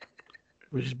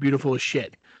 which is beautiful as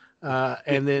shit.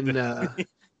 And then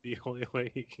the only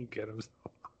way he can get himself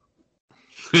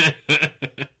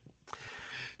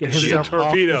get himself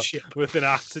torpedo off the ship with an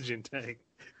oxygen tank.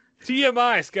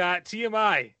 TMI, Scott.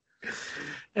 TMI.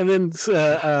 And then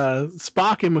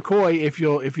Spock and McCoy, if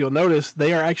you'll notice,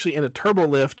 they are actually in a turbo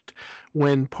lift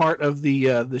when part of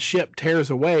the ship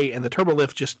tears away, and the turbo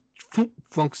lift just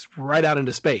flunks right out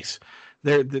into space.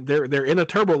 They're in a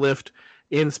turbo lift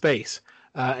in space,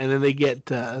 and then they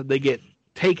get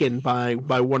taken by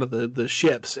one of the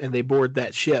ships, and they board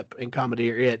that ship and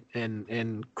commandeer it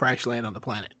and crash land on the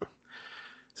planet.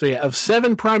 So yeah, of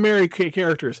 7 primary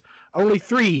characters, only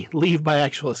 3 leave by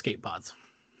actual escape pods.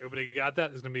 Everybody got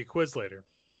that? There's going to be a quiz later.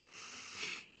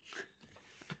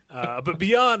 But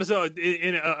beyond, so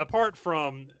apart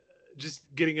from just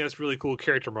getting us really cool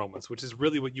character moments, which is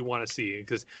really what you want to see,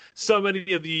 because so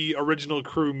many of the original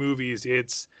crew movies,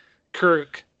 it's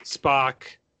Kirk, Spock,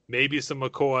 maybe some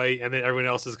McCoy, and then everyone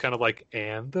else is kind of like,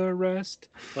 and the rest,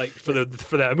 like for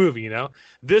that movie, you know.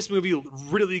 This movie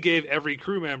really gave every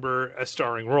crew member a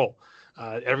starring role.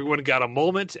 Everyone got a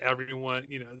moment. Everyone,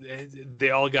 you know,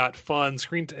 they all got fun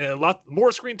a lot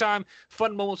more screen time,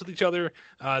 fun moments with each other.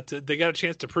 They got a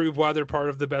chance to prove why they're part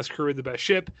of the best crew, the best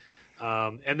ship.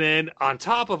 And then on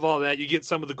top of all that, you get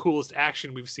some of the coolest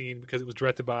action we've seen because it was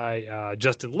directed by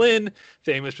Justin Lin,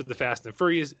 famous for the Fast and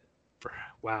Furious.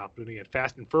 Wow, doing it,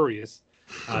 Fast and Furious.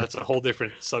 That's a whole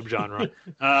different subgenre.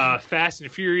 Fast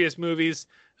and Furious movies.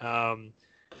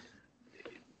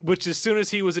 Which, as soon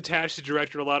as he was attached to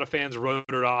director, a lot of fans wrote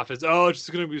it off as, oh, it's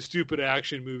just going to be stupid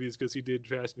action movies because he did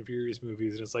Fast and Furious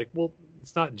movies. And it's like, well,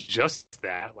 it's not just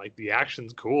that. Like, the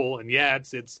action's cool. And yeah,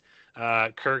 it's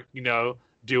Kirk, you know,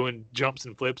 doing jumps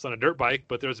and flips on a dirt bike,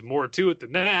 but there's more to it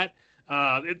than that.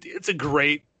 It's a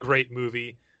great, great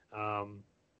movie.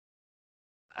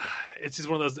 It's just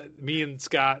one of those, me and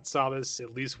Scott saw this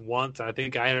at least once. I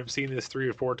think I ended up seeing this 3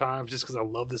 or 4 times just because I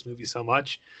love this movie so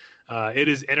much. It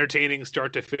is entertaining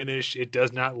start to finish. It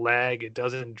does not lag. It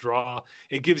doesn't draw.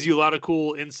 It gives you a lot of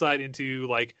cool insight into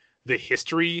like the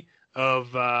history of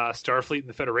Starfleet and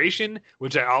the Federation,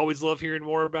 which I always love hearing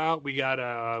more about. We got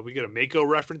a Mako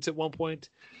reference at one point.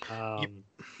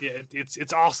 Yeah,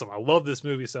 it's awesome. I love this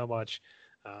movie so much.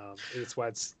 It's why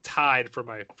it's tied for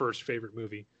my first favorite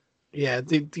movie. Yeah,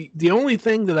 the only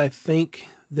thing that I think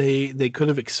they could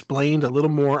have explained a little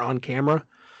more on camera,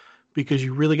 because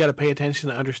you really got to pay attention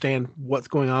to understand what's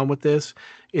going on with this,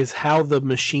 is how the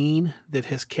machine that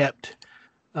has kept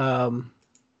the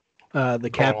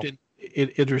captain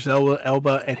Idris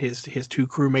Elba and his 2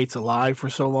 crewmates alive for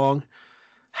so long,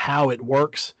 how it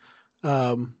works,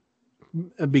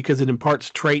 because it imparts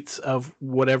traits of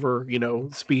whatever, you know,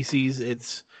 species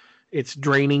it's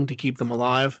draining to keep them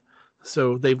alive.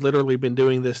 So they've literally been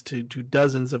doing this to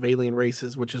dozens of alien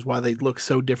races, which is why they look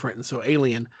so different and so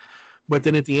alien. But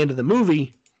then at the end of the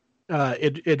movie,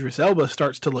 Idris Elba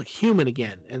starts to look human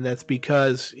again, and that's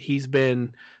because he's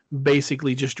been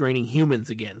basically just draining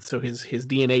humans again. So his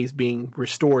DNA is being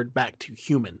restored back to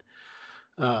human.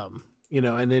 You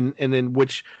know, and then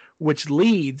which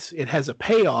leads, it has a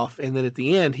payoff, and then at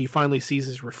the end he finally sees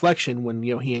his reflection when,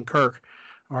 you know, he and Kirk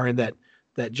are in that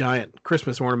giant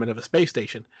Christmas ornament of a space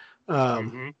station.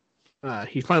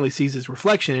 He finally sees his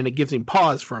reflection, and it gives him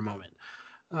pause for a moment.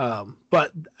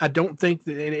 But I don't think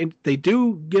that they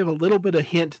do give a little bit of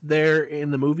hint there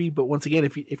in the movie. But once again,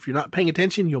 if you're not paying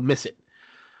attention, you'll miss it.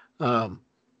 So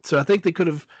I think they could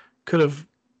have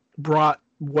brought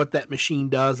what that machine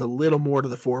does a little more to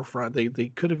the forefront. They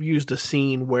could have used a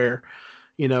scene where,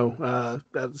 you know,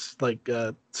 that's like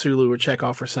Sulu or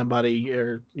Chekhov or somebody,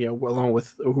 or, you know, along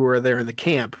with who are there in the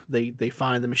camp, they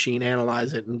find the machine,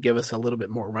 analyze it, and give us a little bit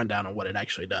more rundown on what it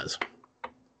actually does.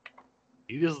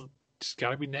 You just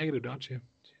got to be negative, don't you?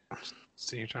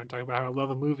 So you're trying to talk about how I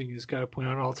love a movie, you just got to point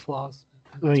out all its flaws.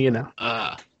 Well, you know.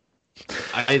 I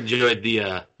enjoyed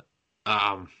the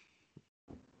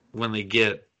when they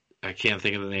get, I can't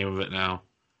think of the name of it now.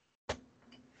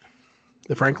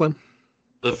 The Franklin?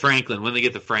 The Franklin, when they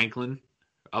get the Franklin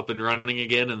up and running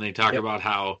again, and they talk about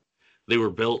how they were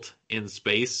built in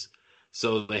space,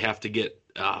 so they have to get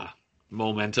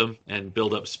momentum and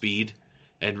build up speed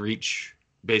and reach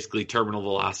basically terminal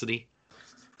velocity,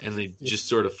 and they just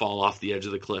sort of fall off the edge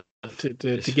of the cliff to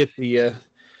get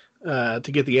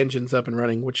the engines up and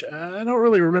running, which I don't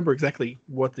really remember exactly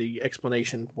what the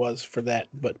explanation was for that,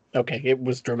 but okay, it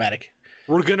was dramatic.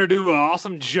 We're gonna do an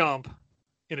awesome jump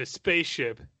in a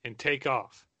spaceship and take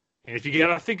off. And if you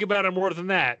gotta think about it more than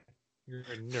that, you're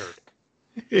a nerd.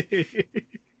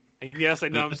 And yes, I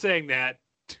know I'm saying that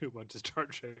to a bunch of Star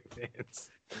Trek fans.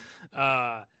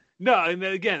 No, and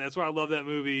then, again, that's why I love that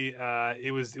movie.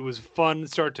 It was fun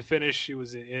start to finish. It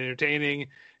was entertaining,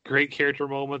 great character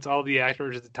moments. All the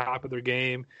actors at the top of their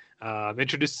game.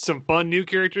 Introduced some fun new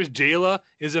characters. Jayla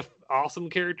is an awesome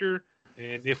character,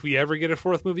 and if we ever get a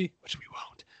fourth movie, which we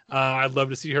won't, I'd love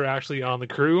to see her actually on the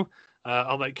crew.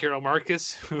 Unlike Carol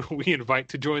Marcus, who we invite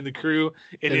to join the crew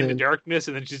in the darkness,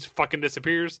 and then she just fucking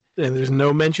disappears. And there's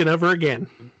no mention of her again.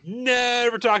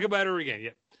 Never talk about her again.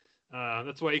 Yep.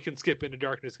 That's why you can skip Into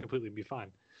Darkness completely and be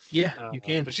fine. Yeah, you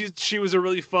can. But she was a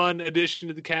really fun addition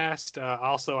to the cast.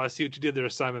 Also, I see what you did there,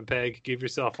 Simon Pegg. Give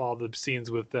yourself all the scenes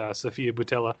with Sophia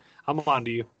Boutella. I'm on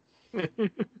to you.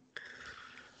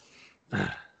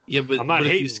 Yeah, but, I'm not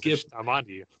hating, if you skip, I'm on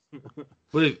to you.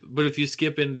 but if you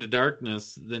skip Into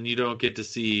Darkness, then you don't get to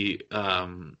see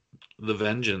the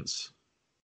Vengeance.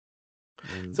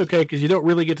 And it's okay because you don't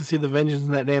really get to see the Vengeance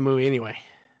in that damn movie anyway.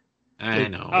 I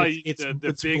know. Oh, it's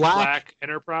the big black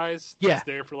Enterprise. Yeah, that's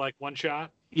there for like one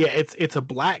shot. Yeah, it's a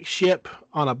black ship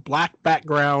on a black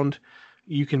background.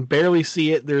 You can barely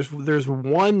see it. There's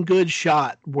one good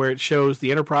shot where it shows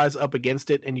the Enterprise up against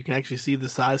it, and you can actually see the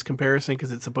size comparison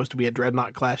because it's supposed to be a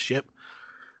Dreadnought class ship.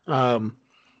 But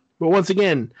once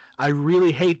again, I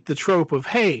really hate the trope of,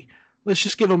 hey, let's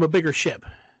just give them a bigger ship.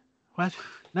 What?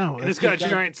 No. And it's got a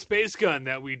giant space gun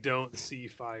that we don't see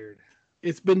fired.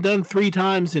 It's been done 3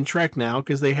 times in Trek now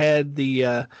because they had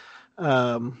the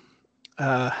I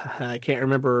can't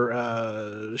remember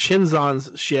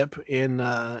Shinzon's ship in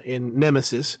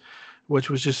Nemesis, which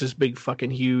was just this big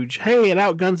fucking huge. Hey, it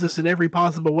outguns us in every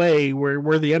possible way.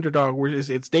 We're the underdog.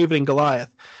 It's David and Goliath.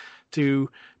 To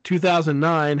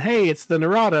 2009, hey, it's the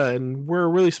Narada, and we're a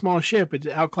really small ship. It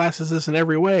outclasses us in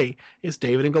every way. It's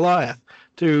David and Goliath.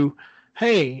 To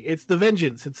hey, it's the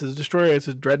Vengeance. It's a destroyer. It's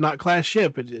a Dreadnought class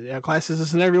ship. It outclasses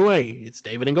us in every way. It's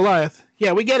David and Goliath.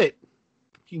 Yeah, we get it.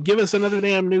 You can give us another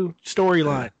damn new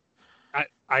storyline.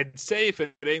 I'd say if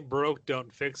it ain't broke,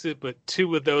 don't fix it. But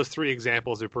 2 of those 3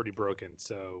 examples are pretty broken.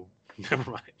 So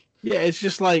never mind. Yeah, it's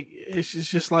just like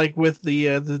with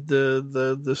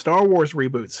the Star Wars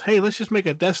reboots. Hey, let's just make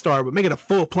a Death Star, but make it a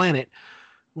full planet.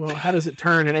 Well, how does it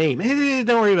turn and aim? Hey,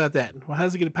 don't worry about that. Well, how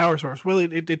does it get a power source? Well,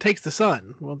 it takes the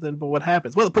sun. Well, then, but what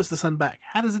happens? Well, it puts the sun back.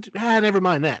 How does it? Never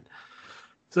mind that.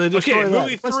 So okay,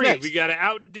 movie 3. We got to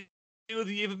outdo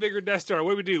the even bigger Death Star. What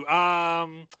do we do?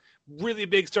 Really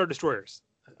big Star Destroyers.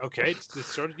 Okay,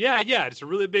 it's a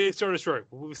really big Star Destroyer.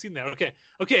 We've seen that. Okay,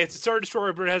 it's a Star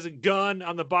Destroyer, but it has a gun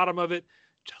on the bottom of it,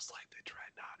 just like the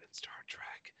Dreadnought in Star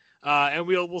Trek. And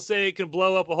we'll say it can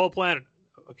blow up a whole planet.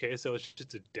 Okay, so it's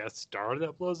just a Death Star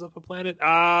that blows up a planet.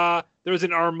 There's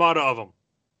an armada of them.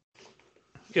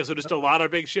 Okay, so just a lot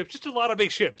of big ships. Just a lot of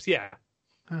big ships. Yeah.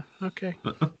 Okay.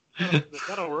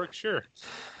 That'll work. Sure.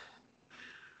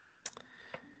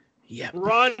 Yeah.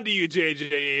 We're on to you,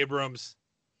 J.J. Abrams.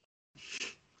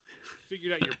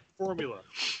 Figured out your formula.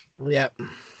 Yeah.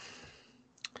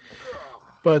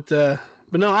 But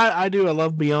no, I do. I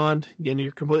love Beyond. And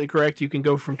you're completely correct. You can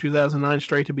go from 2009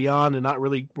 straight to Beyond and not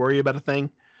really worry about a thing.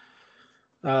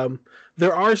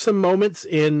 There are some moments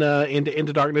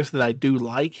into Darkness that I do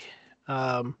like.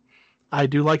 I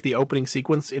do like the opening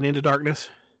sequence in Into Darkness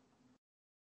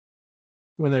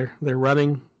when they're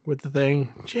running with the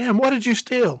thing. Jim, what did you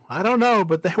steal? I don't know,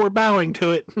 but they were bowing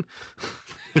to it.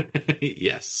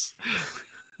 Yes.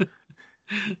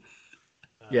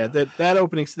 Yeah, that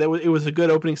opening, it was a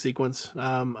good opening sequence.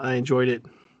 I enjoyed it.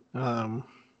 Yeah,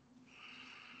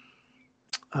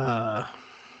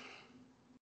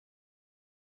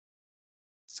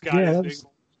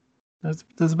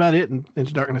 that's about it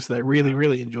Into Darkness that I really,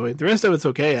 really enjoyed. The rest of it's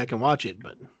okay. I can watch it,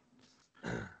 but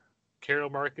Carol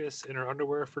Marcus in her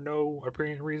underwear for no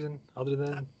apparent reason other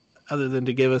than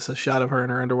to give us a shot of her in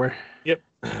her underwear. Yep.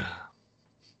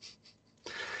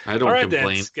 I don't All right,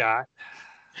 complain. then, Scott.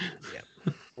 Yeah.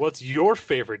 What's your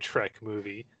favorite Trek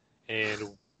movie,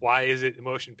 and why is it a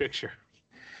motion picture?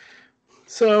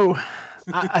 So,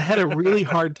 I had a really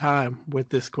hard time with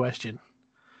this question.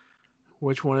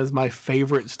 Which one is my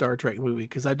favorite Star Trek movie?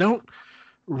 Because I don't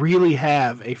really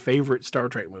have a favorite Star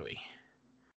Trek movie.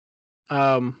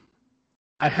 I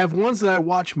have ones that I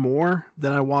watch more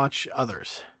than I watch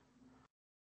others.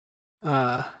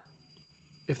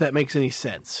 If that makes any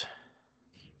sense.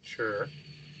 Sure.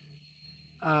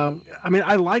 I mean,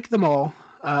 I like them all.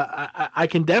 I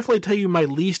can definitely tell you my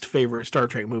least favorite Star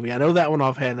Trek movie. I know that one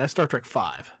offhand. That's Star Trek V.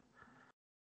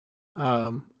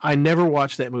 I never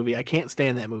watched that movie. I can't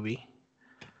stand that movie.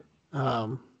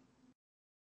 But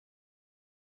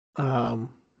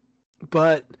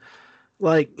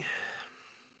like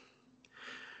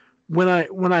when I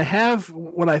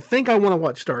think I want to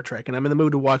watch Star Trek and I'm in the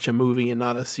mood to watch a movie and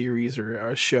not a series or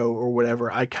a show or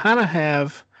whatever, I kind of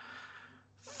have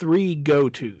 3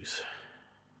 go-tos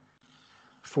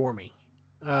for me.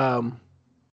 One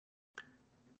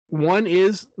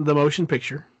is the motion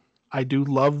picture. I do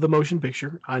love the motion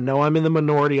picture. I know I'm in the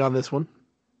minority on this one,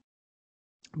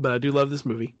 but I do love this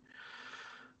movie.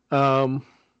 Then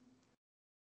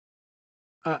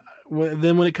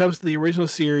when it comes to the original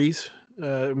series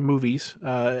movies,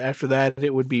 after that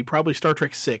it would be probably Star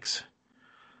Trek 6.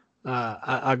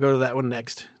 I'll go to that one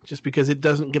next, just because it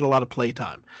doesn't get a lot of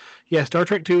playtime. Yeah, Star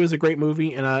Trek 2 is a great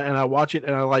movie, and I watch it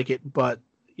and I like it, but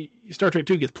Star Trek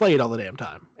 2 gets played all the damn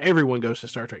time. Everyone goes to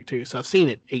Star Trek 2, so I've seen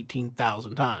it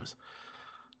 18,000 times.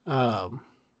 But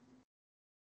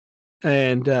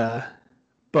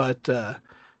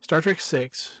Star Trek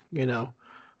 6, you know,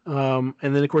 and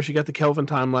then of course you got the Kelvin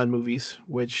Timeline movies,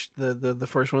 which the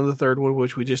first one and the third one,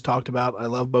 which we just talked about. I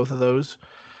love both of those.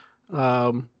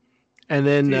 And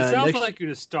then it sounds like you're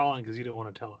just stalling because you don't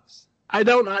want to tell us. I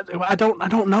don't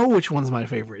know which one's my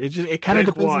favorite. It kind of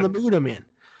depends on the mood I'm in.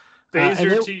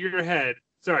 Phaser to your head.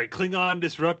 Sorry, Klingon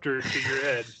disruptor to your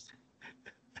head.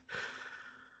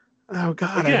 Oh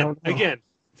God! I don't know. Again,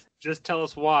 just tell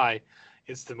us why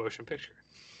it's the motion picture.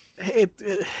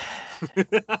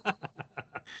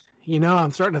 You know,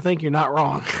 I'm starting to think you're not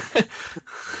wrong.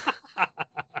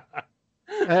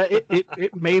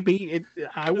 It may be.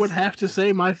 I would have to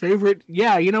say my favorite.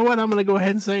 Yeah, you know what? I'm going to go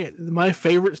ahead and say it. My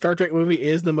favorite Star Trek movie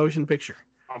is the motion picture.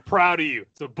 I'm proud of you.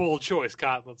 It's a bold choice,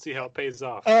 Cotton. Let's see how it pays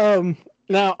off.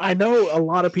 Now I know a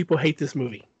lot of people hate this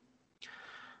movie.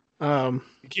 You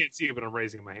can't see it, but I'm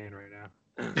raising my hand right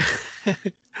now.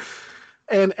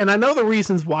 And I know the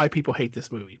reasons why people hate this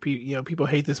movie. People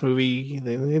hate this movie.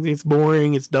 It's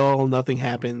boring. It's dull. Nothing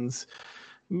happens.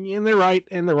 And they're right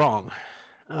and they're wrong.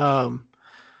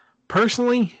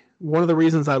 Personally, one of the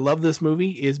reasons I love this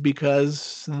movie is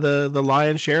because the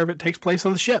lion's share of it takes place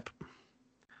on the ship.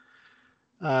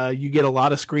 You get a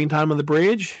lot of screen time on the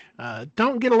bridge.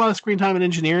 Don't get a lot of screen time in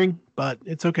engineering, but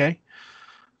it's okay.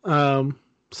 Some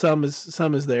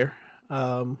is there.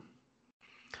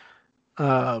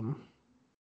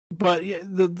 But yeah,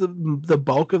 the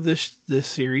bulk of this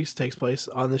series takes place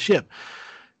on the ship.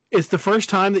 It's the first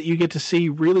time that you get to see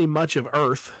really much of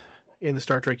Earth in the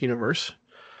Star Trek universe,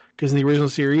 because in the original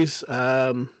series,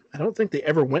 I don't think they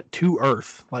ever went to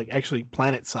Earth, like actually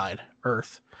planet side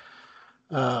Earth.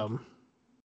 So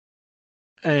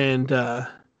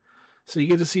you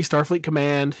get to see Starfleet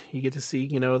Command. You get to see,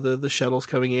 the shuttles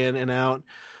coming in and out.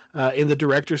 In the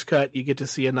director's cut, you get to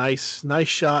see a nice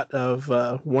shot of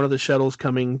one of the shuttles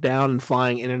coming down and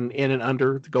flying in and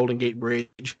under the Golden Gate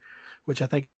Bridge, which I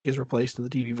think is replaced in the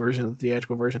TV version, the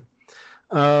theatrical version.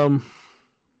 I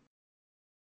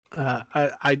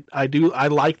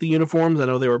like the uniforms. I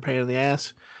know they were a pain in the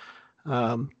ass.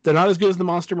 They're not as good as the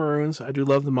Monster Maroons. I do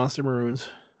love the Monster Maroons.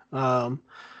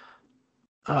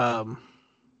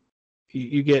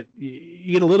 You get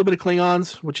a little bit of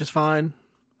Klingons, which is fine.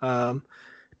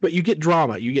 But you get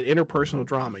drama. You get interpersonal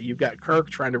drama. You've got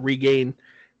Kirk trying to regain,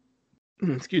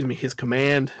 his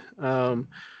command.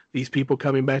 These people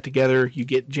coming back together. You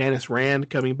get Janice Rand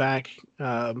coming back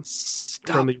from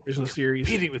the original series.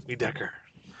 Competing with me, Decker.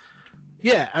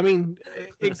 Yeah, I mean,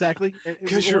 exactly.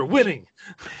 Because you're winning.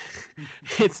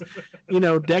 It's,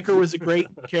 Decker was a great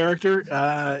character.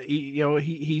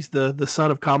 He's the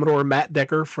son of Commodore Matt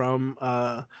Decker from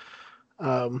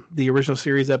the original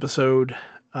series episode,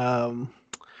 The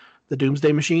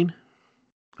Doomsday Machine.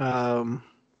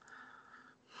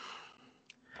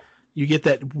 You get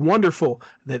that wonderful,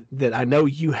 that I know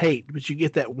you hate, but you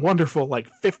get that wonderful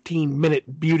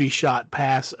 15-minute beauty shot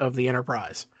pass of the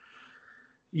Enterprise.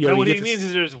 What he means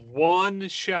is there's one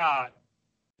shot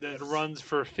that runs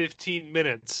for 15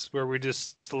 minutes where we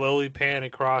just slowly pan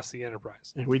across the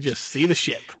Enterprise. And we just see the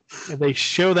ship. And they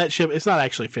show that ship. It's not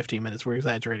actually 15 minutes. We're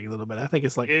exaggerating a little bit. I think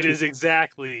it's like... It is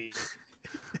exactly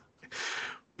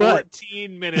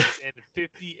 14 minutes and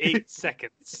 58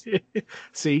 seconds.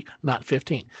 See? Not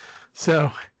 15.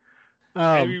 So...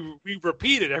 and we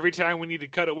repeat it every time we need to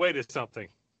cut away to something.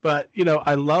 But,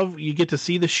 I love you get to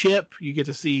see the ship. You get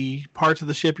to see parts of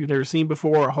the ship you've never seen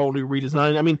before, a whole new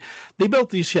redesign. I mean, they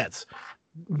built these sets.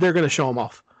 They're going to show them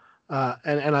off.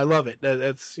 And I love it.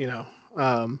 That's, it's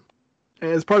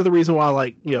part of the reason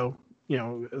why,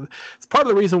 it's part of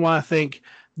the reason why I think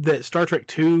that Star Trek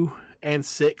 2 and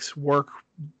 6 work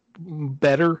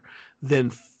better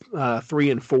than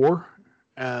 3 and 4.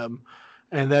 And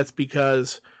that's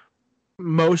because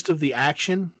most of the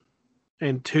action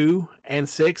and 2 and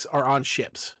 6 are on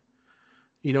ships.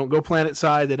 You don't go planet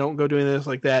side. They don't go doing this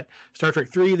like that. Star Trek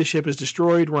 3, the ship is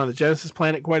destroyed. We're on the Genesis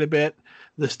planet quite a bit.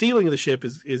 The stealing of the ship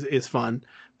is fun,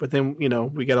 but then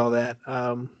we get all that.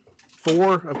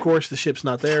 4, of course, the ship's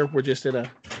not there. We're just in a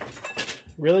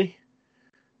really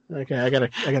okay. I got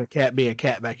a cat being a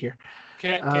cat back here.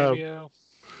 Cat cameo.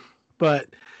 But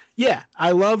yeah,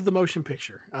 I love the motion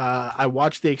picture. I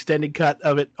watch the extended cut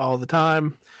of it all the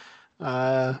time.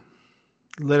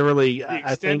 Literally, the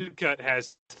extended cut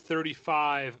has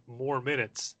 35 more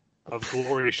minutes of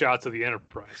glory shots of the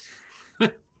Enterprise.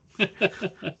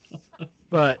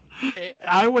 But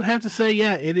I would have to say,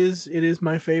 yeah, it is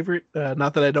my favorite.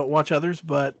 Not that I don't watch others,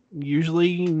 but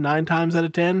usually 9 times out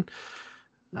of 10,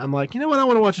 I'm like, you know what? I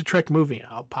want to watch a Trek movie.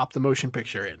 I'll pop the motion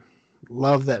picture in.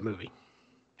 Love that movie.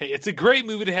 Hey, it's a great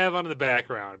movie to have on in the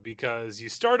background because you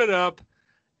start it up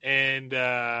and,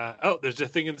 there's a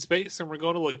thing in space and we're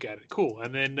going to look at it. Cool.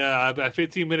 And then about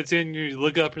 15 minutes in, you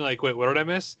look up and you're like, wait, what did I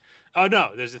miss? Oh,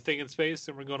 no, there's a thing in space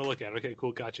and we're going to look at it. Okay,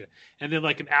 cool, gotcha. And then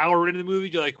like an hour into the movie,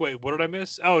 you're like, wait, what did I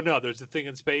miss? Oh, no, there's a thing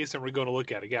in space and we're going to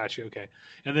look at it. Gotcha, okay.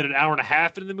 And then an hour and a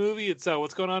half into the movie, it's,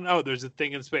 what's going on? Oh, there's a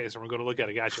thing in space and we're going to look at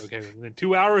it. Gotcha, okay. And then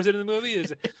 2 hours into the movie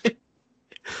is...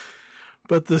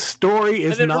 But the story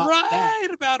is and then not right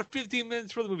about 15 minutes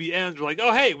before the movie ends, we're like,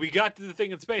 oh, hey, we got to the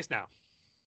thing in space now.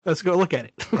 Let's go look at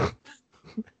it.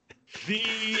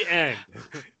 The end.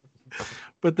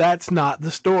 But that's not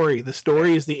the story. The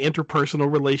story is the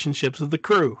interpersonal relationships of the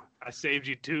crew. I saved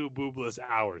you 2 boobless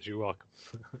hours. You're welcome.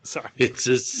 Sorry. It's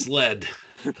a sled.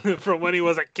 From when he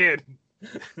was a kid.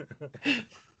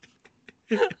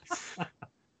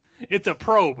 It's a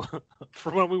probe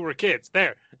from when we were kids.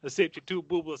 There. I saved you 2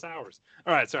 boobless hours.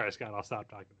 All right. Sorry, Scott. I'll stop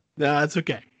talking. No, that's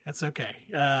okay. That's okay.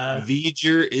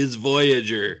 Voyager is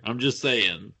Voyager. I'm just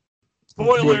saying.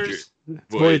 Spoilers.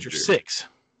 Voyager 6.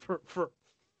 For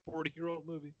 40-year-old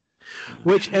movie.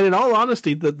 Which, and in all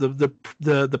honesty,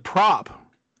 the prop,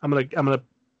 I'm gonna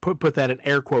put that in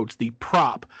air quotes, the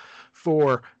prop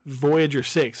for Voyager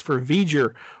 6 for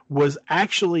Voyager was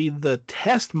actually the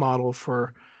test model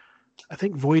for, I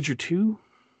think, Voyager 2,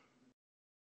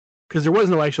 because there was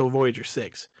no actual Voyager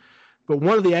 6, but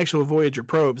one of the actual Voyager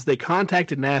probes, they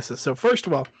contacted NASA. So first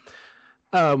of all,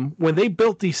 when they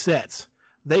built these sets,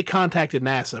 they contacted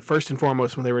NASA first and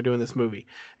foremost when they were doing this movie,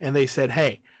 and they said,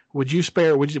 "Hey, would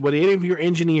any of your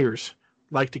engineers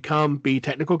like to come be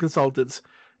technical consultants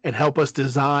and help us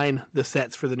design the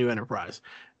sets for the new Enterprise?"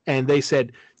 And they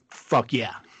said, "Fuck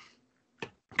yeah,"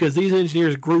 because these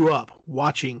engineers grew up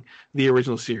watching the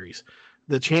original series.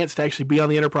 The chance to actually be on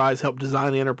the Enterprise, help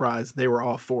design the Enterprise, they were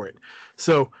all for it.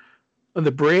 So on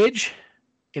the bridge,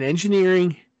 in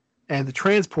engineering, and the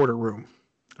transporter room,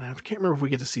 I can't remember if we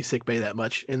get to see sickbay that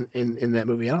much in that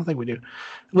movie. I don't think we do.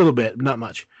 A little bit, not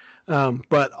much.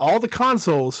 But all the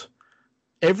consoles,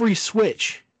 every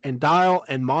switch and dial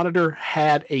and monitor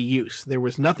had a use. There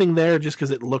was nothing there just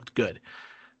because it looked good.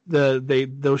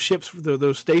 Those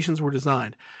stations were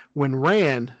designed when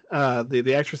Rand,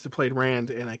 the actress that played Rand,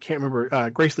 and I can't remember,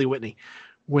 Grace Lee Whitney,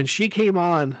 when she came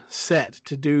on set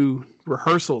to do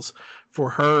rehearsals for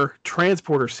her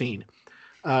transporter scene,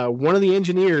 one of the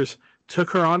engineers took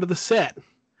her onto the set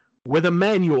with a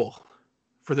manual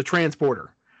for the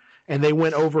transporter. And they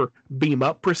went over beam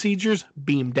up procedures,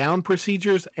 beam down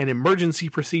procedures, and emergency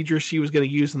procedures she was going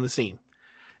to use in the scene.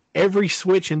 Every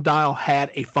switch and dial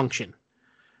had a function.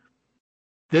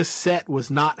 This set was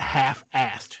not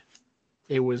half-assed.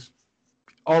 It was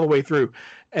all the way through.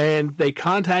 And they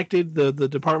contacted the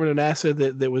Department of NASA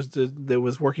that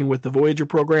was working with the Voyager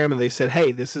program, and they said,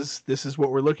 "Hey, this is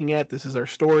what we're looking at. This is our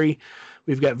story.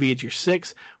 We've got Voyager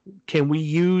 6. Can we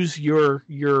use your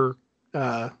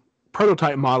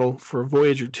prototype model for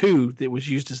Voyager 2 that was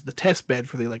used as the test bed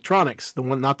for the electronics,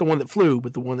 not the one that flew,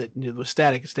 but the one that was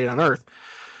static and stayed on Earth?"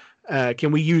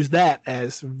 Can we use that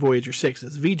as Voyager 6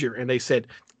 as V'ger? And they said,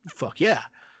 fuck yeah.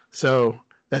 So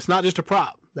that's not just a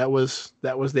prop. That was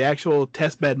the actual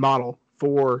testbed model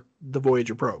for the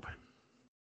Voyager probe.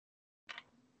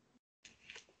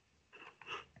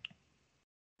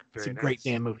 It's a great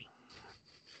damn movie.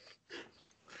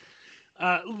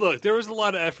 Look, there was a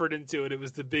lot of effort into it. It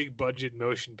was the big budget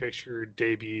motion picture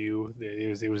debut.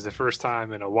 It was the first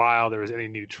time in a while there was any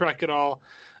new Trek at all.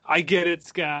 I get it,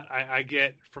 Scott. I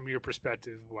get from your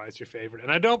perspective why it's your favorite,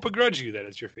 and I don't begrudge you that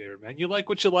it's your favorite, man. You like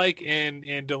what you like, and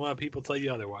don't let people tell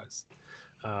you otherwise.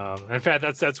 In fact,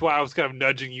 that's why I was kind of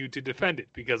nudging you to defend it,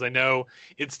 because I know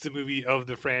it's the movie of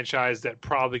the franchise that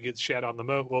probably gets shat on the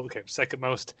most. Well, okay, second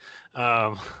most.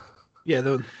 Yeah.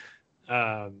 So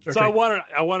I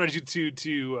wanted you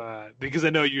to because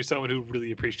I know you're someone who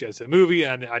really appreciates the movie,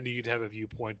 and I knew you'd have a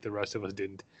viewpoint the rest of us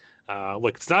didn't.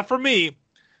 Look, it's not for me.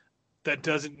 That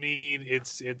doesn't mean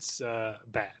it's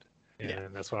bad,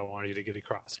 and that's why I wanted you to get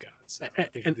across, Scott. So I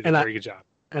think you did a very good job.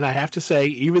 And I have to say,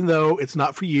 even though it's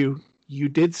not for you, you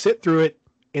did sit through it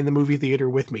in the movie theater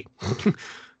with me.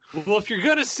 Well, if you're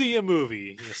gonna see a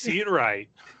movie, you see it right.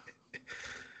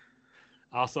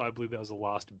 Also, I believe that was a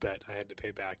lost bet I had to pay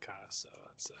back, so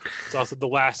it's also the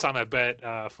last time I bet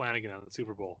Flanagan on the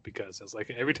Super Bowl, because I was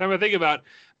like, every time I think about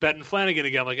betting Flanagan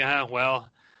again, I'm like, well,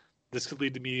 this could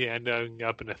lead to me ending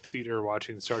up in a theater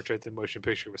watching Star Trek: The Motion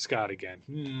Picture with Scott again.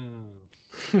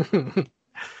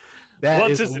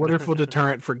 That is a wonderful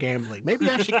deterrent for gambling. Maybe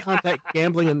I should contact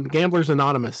Gambling and Gamblers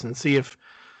Anonymous and see if,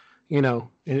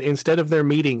 instead of their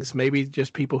meetings, maybe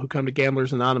just people who come to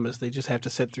Gamblers Anonymous, they just have to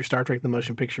sit through Star Trek: The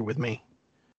Motion Picture with me.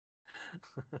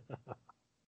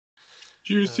 Did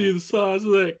you see the size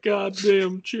of that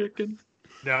goddamn chicken?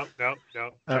 No.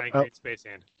 Giant Great Space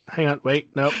Hand. Hang on,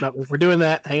 wait, nope. If we're doing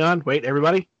that, hang on, wait,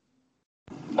 everybody.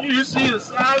 You see the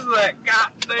size of that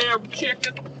goddamn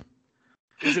chicken?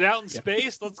 Is it out in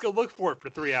space? Let's go look for it for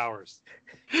 3 hours.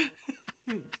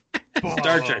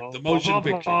 Star Trek: The Motion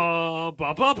Picture.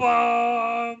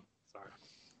 Sorry.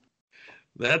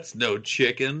 That's no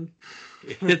chicken.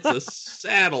 It's a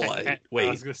satellite. Wait. I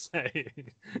was going to say,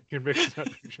 you're mixing up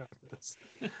your genres.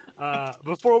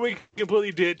 Before we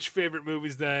completely ditch favorite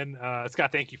movies, then,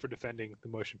 Scott, thank you for defending the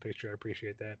motion picture. I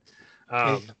appreciate that.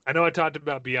 I know I talked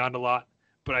about Beyond a lot,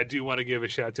 but I do want to give a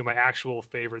shout out to my actual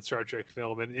favorite Star Trek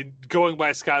film. And going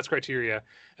by Scott's criteria,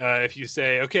 if you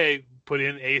say, okay, put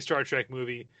in a Star Trek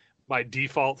movie, my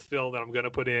default film that I'm going to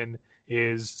put in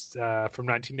is from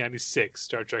 1996,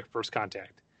 Star Trek First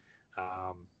Contact.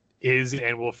 Is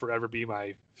and will forever be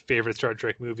my favorite Star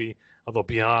Trek movie, although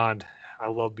Beyond, I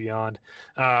love Beyond.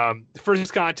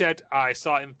 First Contact, I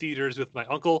saw in theaters with my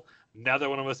uncle. Neither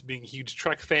one of us being huge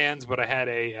Trek fans, but I had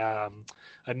a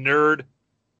nerd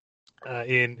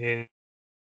in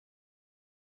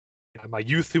my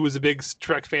youth who was a big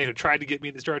Trek fan, who tried to get me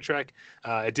into Star Trek.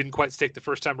 It didn't quite stick the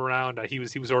first time around. He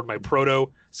was sort of my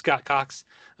proto Scott Cox.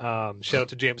 Shout out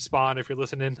to James Spahn if you're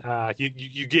listening.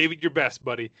 You gave it your best,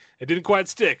 buddy. It didn't quite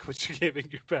stick, but you gave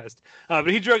it your best.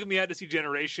 But he drugged me out to see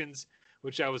Generations,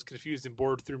 which I was confused and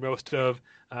bored through most of.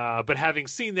 But having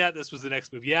seen that, this was the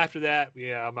next movie after that.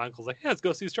 Yeah, my uncle's like, yeah, let's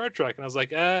go see Star Trek. And I was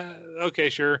like, okay,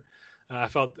 sure. I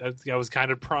felt I was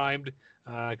kind of primed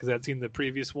because I'd seen the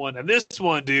previous one. And this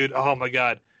one, dude, oh my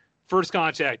God. First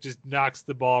Contact just knocks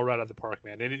the ball right out of the park,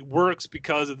 man. And it works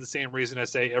because of the same reason I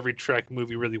say every Trek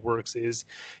movie really works is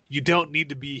you don't need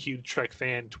to be a huge Trek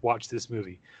fan to watch this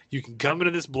movie. You can come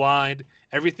into this blind.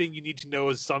 Everything you need to know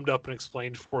is summed up and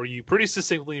explained for you pretty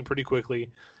succinctly and pretty quickly.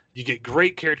 You get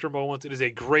great character moments. It is a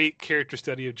great character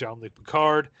study of Jean-Luc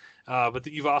Picard. But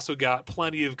you've also got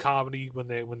plenty of comedy when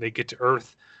they get to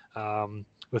Earth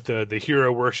with the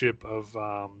hero worship of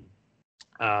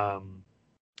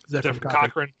Zephyr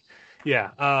Cochrane.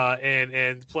 Yeah,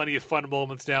 and plenty of fun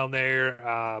moments down there.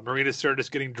 Marina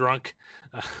Sirtis getting drunk.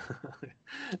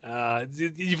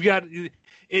 You've got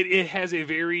it has a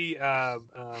very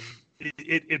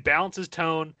it balances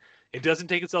tone. It doesn't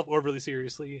take itself overly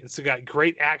seriously. It's got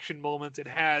great action moments. It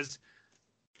has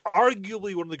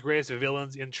arguably one of the greatest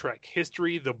villains in Trek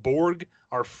history. The Borg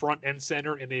are front and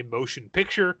center in a motion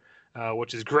picture,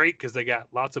 which is great because they got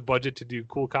lots of budget to do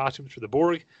cool costumes for the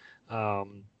Borg.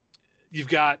 You've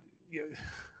got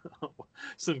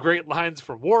some great lines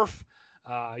from Worf.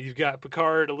 You've got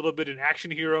Picard a little bit in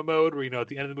action hero mode, where at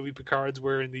the end of the movie, Picard's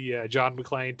wearing the John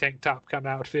McClane tank top kind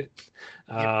of outfit.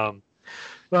 Well,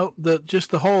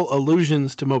 the whole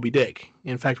allusions to Moby Dick.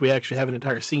 In fact, we actually have an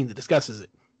entire scene that discusses it.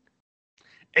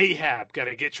 Ahab,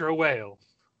 gotta get your whale.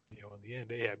 In the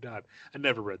end, Ahab died. I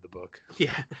never read the book.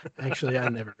 Yeah, actually, I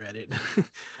never read it.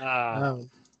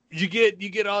 You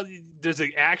get all. There's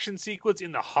an action sequence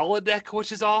in the holodeck,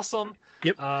 which is awesome.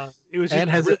 Yep. It was and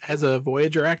has a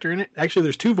Voyager actor in it. Actually,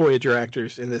 there's 2 Voyager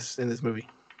actors in this movie.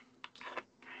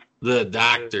 The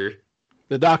Doctor.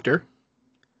 The Doctor.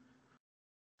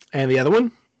 And the other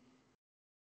one?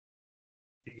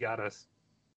 You got us.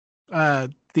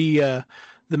 The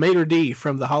Mater D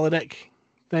from the holodeck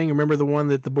thing. Remember the one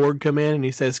that the Borg come in and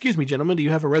he says, "Excuse me, gentlemen, do you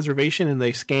have a reservation?" And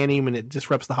they scan him and it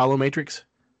disrupts the holomatrix.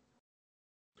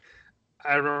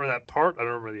 I remember that part. I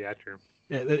don't remember the actor.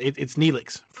 Yeah, it's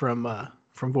Neelix from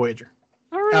Voyager.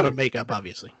 Oh, really? Out of makeup,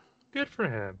 obviously. Good for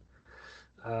him.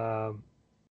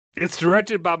 It's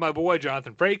directed by my boy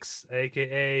Jonathan Frakes,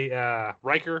 a.k.a.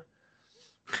 Riker.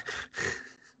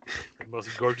 The most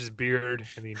gorgeous beard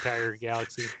in the entire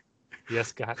galaxy. Yes,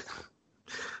 Scott.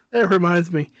 That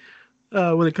reminds me,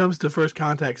 when it comes to First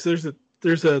Contacts, there's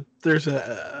a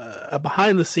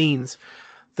behind the scenes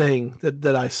thing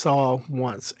that I saw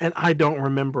once, and I don't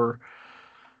remember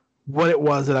what it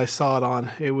was that I saw it on.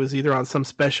 It was either on some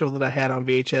special that I had on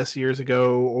VHS years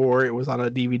ago, or it was on a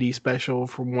DVD special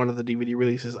from one of the DVD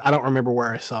releases. I don't remember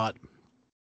where I saw it,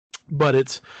 but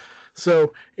it's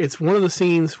one of the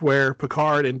scenes where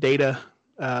Picard and Data,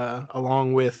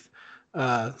 along with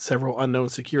several unknown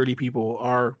security people,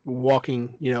 are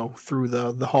walking, through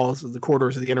the halls of the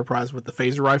corridors of the Enterprise with the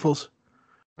phaser rifles.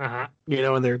 Uh-huh.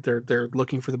 And they're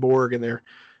looking for the Borg, and they're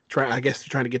trying to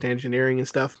get to engineering and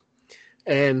stuff.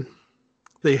 And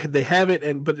they have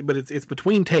it, but it's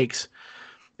between takes,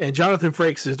 and Jonathan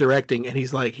Frakes is directing, and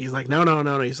he's like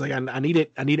no, he's like, I need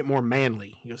it more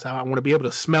manly. He goes, I want to be able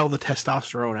to smell the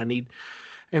testosterone.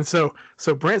 And so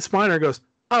Brent Spiner goes,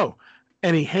 oh,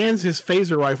 and he hands his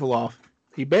phaser rifle off.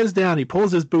 He bends down, he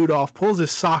pulls his boot off, pulls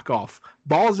his sock off,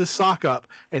 balls his sock up,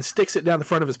 and sticks it down the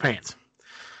front of his pants.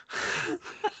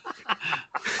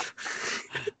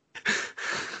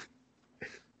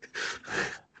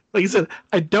 Like I said,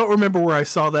 I don't remember where I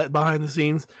saw that behind the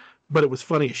scenes, but it was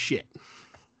funny as shit.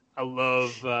 I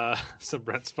love some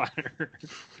Brent Spiner.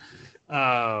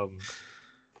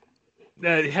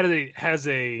 It has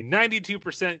a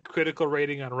 92% critical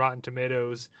rating on Rotten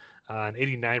Tomatoes, an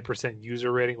 89%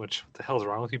 user rating, which what the hell is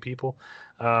wrong with you people?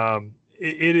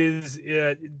 It is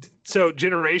so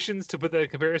Generations, to put that in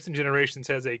comparison, Generations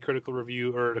has a critical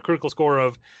review or a critical score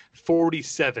of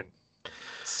 47.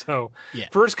 So yeah.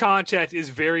 First Contact is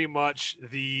very much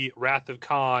the Wrath of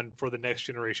Khan for the Next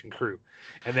Generation crew,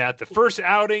 and that the first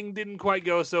outing didn't quite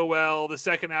go so well. The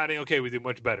second outing, okay, we did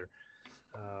much better.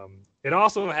 It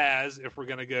also has, if we're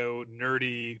going to go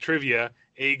nerdy trivia,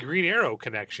 a Green Arrow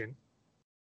connection.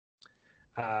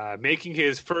 Making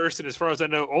his first, and as far as I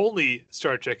know, only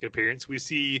Star Trek appearance, we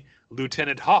see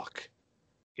Lieutenant Hawk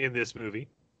in this movie.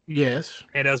 Yes.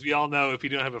 And as we all know, if you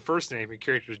don't have a first name, your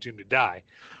character is doomed to die.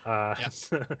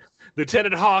 Yes.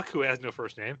 Lieutenant Hawk, who has no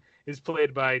first name, is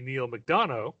played by Neil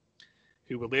McDonough,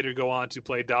 who would later go on to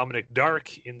play Dominic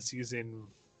Dark in season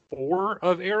 4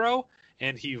 of Arrow,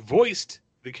 and he voiced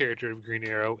the character of Green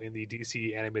Arrow in the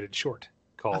DC animated short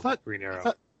called Green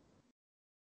Arrow.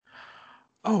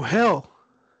 Oh, hell.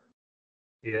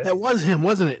 Yes. That was him,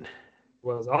 wasn't it?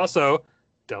 Was also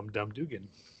Dum Dum Dugan.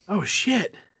 Oh,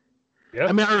 shit. Yep.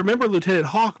 I mean, I remember Lieutenant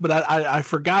Hawk, but I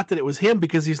forgot that it was him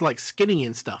because he's like skinny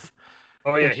and stuff.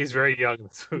 Oh, yeah, he's very young.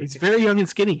 He's very young and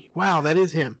skinny. Wow, that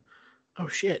is him. Oh,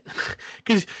 shit.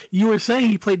 Because you were saying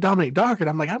he played Dominic Dark, and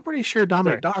I'm like, I'm pretty sure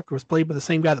Dominic Dark was played by the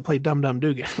same guy that played Dum Dum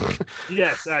Dugan.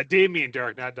 Yes, Damien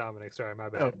Dark, not Dominic. Sorry, my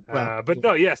bad. Oh, wow. But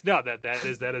no, yes, no, that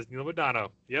is Neil McDonough.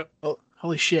 Yep. Oh,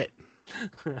 holy shit.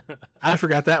 I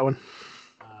forgot that one.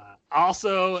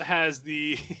 Also has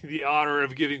the honor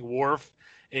of giving Worf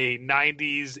a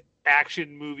 90s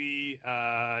action movie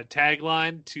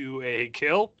tagline to a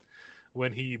kill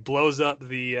when he blows up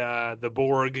the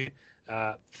Borg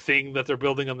thing that they're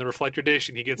building on the reflector dish,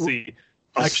 and he gets the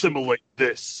assimilate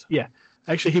this. Yeah,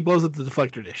 actually, he blows up the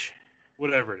deflector dish.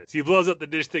 Whatever it is, he blows up the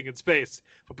dish thing in space.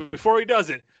 But before he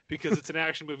does it, because it's an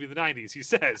action movie of the 90s, he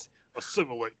says,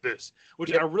 assimilate this,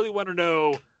 which I really want to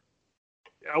know.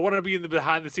 I want to be in the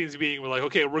behind the scenes meeting. We're like,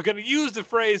 okay, we're going to use the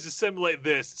phrase assimilate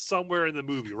this somewhere in the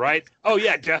movie, right? Oh,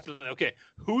 yeah, definitely. Okay,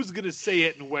 who's going to say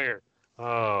it and where?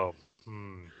 Oh,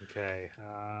 okay.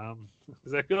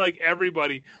 Because I feel like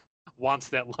everybody wants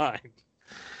that line.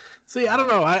 See, I don't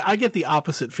know. I get the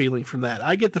opposite feeling from that.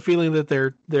 I get the feeling that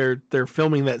they're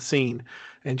filming that scene,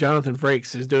 and Jonathan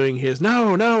Frakes is doing his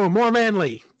no, more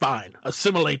manly. Fine,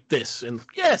 assimilate this, and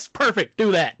yes, perfect,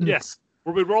 do that. Yes,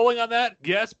 were we rolling on that?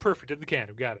 Yes, perfect in the can.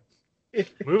 We got it.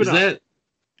 Moving on.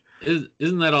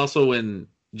 Isn't that also when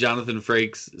Jonathan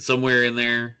Frakes somewhere in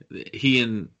there? He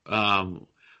and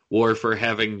Worf are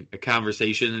having a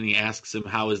conversation, and he asks him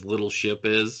how his little ship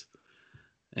is.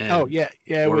 And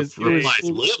it was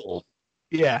little.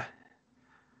 Yeah,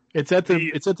 it's at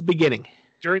the beginning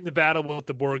during the battle with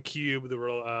the Borg cube.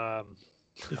 The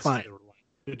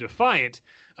Defiant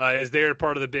is there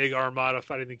part of the big armada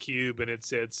fighting the cube, and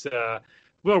it's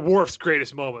one of Worf's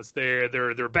greatest moments. They're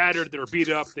battered, they're beat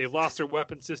up, they've lost their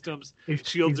weapon systems,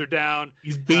 shields are down.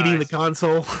 He's beating the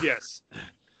console. Yes.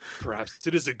 Perhaps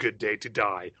it is a good day to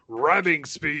die. Ramming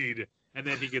speed. And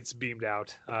then he gets beamed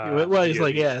out. He's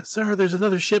like, yeah, sir, there's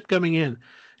another ship coming in.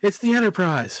 It's the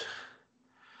Enterprise.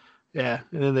 Yeah,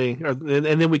 and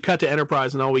then we cut to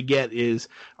Enterprise, and all we get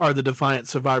are the Defiant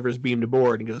survivors beamed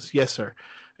aboard? And he goes, yes, sir.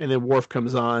 And then Worf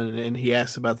comes on, and he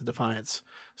asks about the Defiant's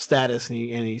status, and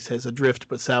he says adrift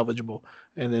but salvageable.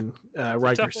 And then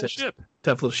Riker says,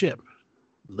 tough little ship.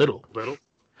 Little.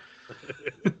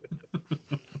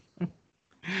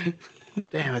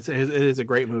 Damn, it is a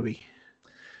great movie.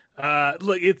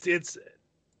 Look, it's.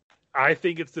 I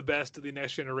think it's the best of the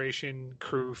Next Generation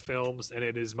crew films, and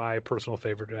it is my personal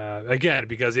favorite. Again,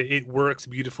 because it works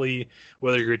beautifully,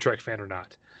 whether you're a Trek fan or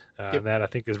not. And that I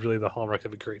think is really the hallmark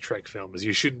of a great Trek film. Is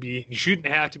you shouldn't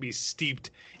have to be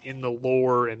steeped in the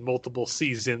lore and multiple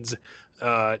seasons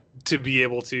to be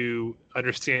able to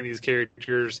understand these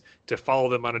characters, to follow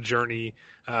them on a journey.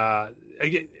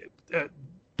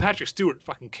 Patrick Stewart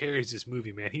fucking carries this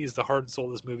movie, man. He is the heart and soul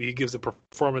of this movie. He gives the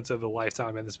performance of a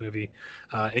lifetime in this movie.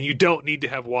 And you don't need to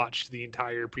have watched the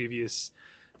entire previous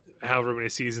however many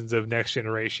seasons of Next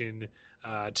Generation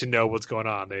to know what's going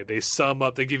on. They sum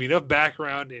up, they give you enough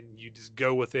background, and you just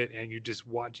go with it, and you just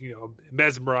watch,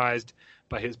 mesmerized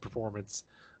by his performance.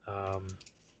 At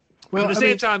the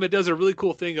same time, it does a really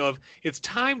cool thing of it's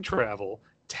time travel,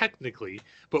 technically,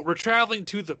 but we're traveling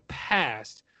to the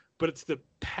past, but it's the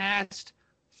past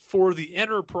for the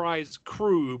Enterprise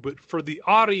crew, but for the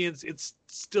audience, it's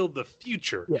still the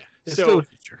future. Yeah, it's still the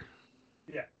future.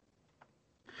 Yeah.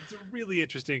 It's a really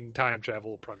interesting time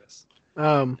travel premise.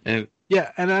 And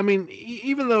I mean,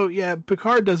 even though,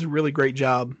 Picard does a really great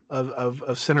job of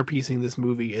centerpiecing this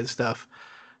movie and stuff,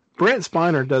 Brent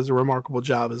Spiner does a remarkable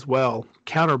job as well,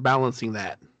 counterbalancing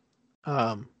that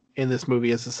in this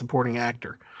movie as a supporting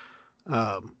actor.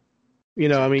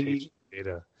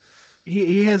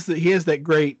 He has that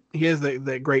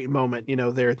great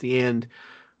moment, there at the end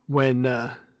when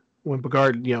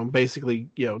Picard, basically,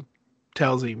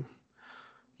 tells him,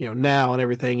 now and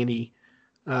everything, and he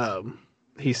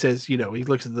says, he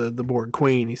looks at the Borg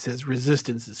Queen, he says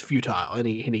resistance is futile, and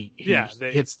he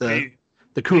hits the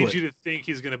Kool-Aid. Leads you to think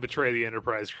he's going to betray the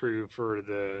Enterprise crew for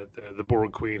the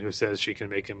Borg Queen, who says she can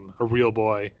make him a real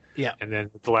boy. Yeah. And then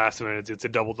at the last minute, it's a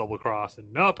double cross,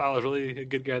 and nope, I was really a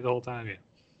good guy the whole time.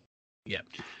 Yeah.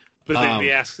 But then he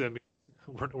asks them,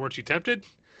 weren't you tempted?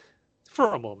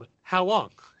 For a moment. How long?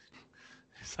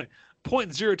 It's like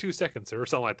 0.02 seconds or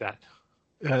something like that.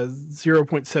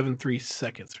 0.73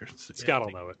 seconds. Scott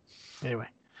will know it. Anyway.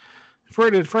 For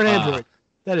an android,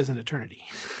 that is an eternity.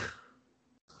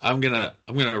 I'm gonna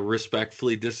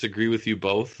respectfully disagree with you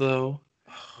both, though.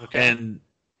 Okay. And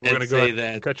we're gonna say go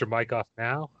that cut your mic off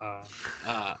now.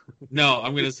 No,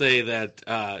 I'm gonna say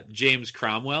that James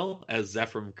Cromwell as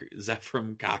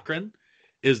Zefram Cochrane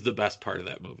is the best part of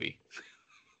that movie.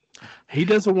 He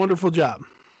does a wonderful job.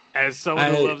 As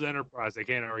someone who loves Enterprise, I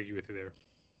can't argue with you there.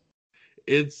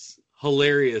 It's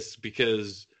hilarious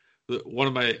because one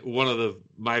of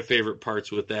my favorite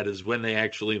parts with that is when they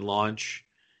actually launch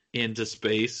into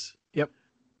space. Yep.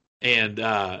 And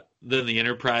then the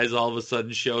Enterprise all of a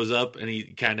sudden shows up, and he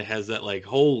kind of has that like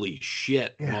holy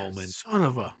shit moment. Son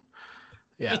of a.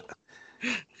 Yeah.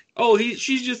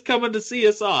 She's just coming to see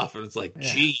us off, and it's like,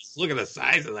 geez, look at the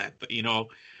size of that,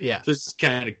 Yeah. So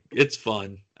it's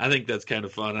fun. I think that's kind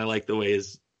of fun. I like the way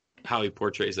how he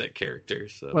portrays that character.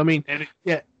 So well, I mean,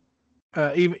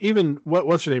 even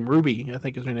what's her name? Ruby, I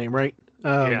think is her name, right?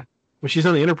 When she's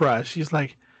on the Enterprise, she's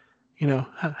like,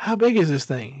 how big is this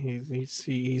thing?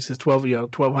 He says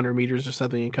 1,200 meters or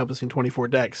something, encompassing 24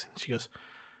 decks. She goes,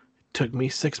 it took me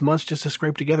 6 months just to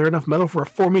scrape together enough metal for a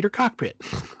 4-meter cockpit.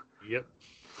 Yep.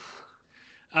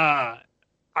 I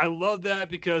love that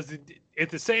because at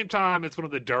the same time, it's one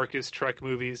of the darkest Trek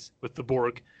movies with the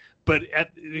Borg. But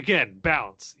again,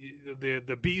 balance.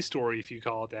 The B story, if you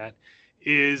call it that,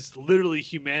 is literally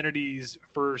humanity's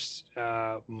first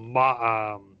warp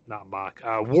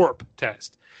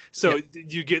test. So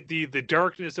you get the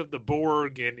darkness of the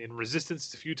Borg and resistance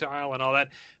to futile and all that,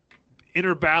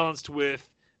 interbalanced with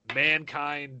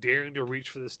mankind daring to reach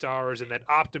for the stars and that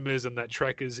optimism that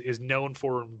Trek is known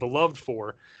for and beloved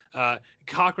for.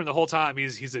 Cochrane the whole time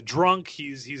he's a drunk.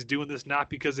 He's doing this not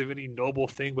because of any noble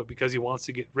thing, but because he wants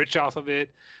to get rich off of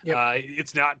it. Yep.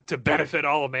 It's not to benefit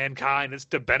all of mankind. It's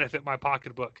to benefit my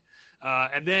pocketbook.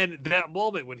 And then that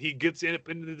moment when he gets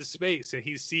into the space and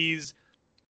he sees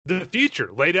the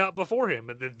future laid out before him,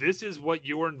 and that this is what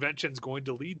your invention is going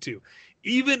to lead to.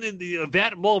 Even in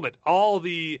that moment, all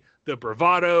the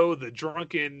bravado, the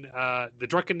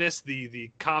drunkenness,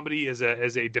 the comedy as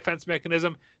a defense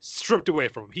mechanism stripped away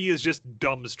from him. He is just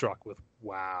dumbstruck with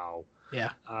wow.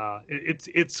 Yeah.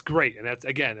 It's great, and that's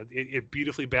again it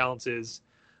beautifully balances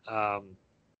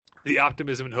the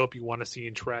optimism and hope you want to see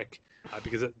in Trek.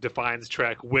 Because it defines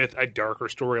Trek with a darker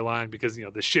storyline, because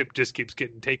the ship just keeps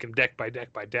getting taken deck by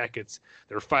deck by deck.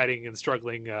 They're fighting and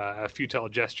struggling, a futile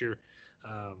gesture,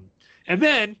 and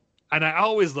then I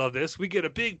always love this. We get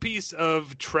a big piece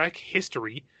of Trek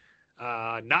history,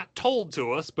 not told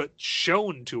to us but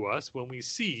shown to us when we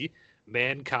see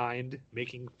mankind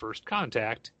making first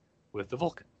contact with the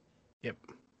Vulcan. Yep.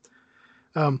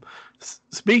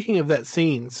 Speaking of that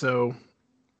scene, so.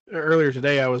 Earlier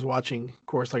today, I was watching, of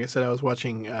course, like I said, I was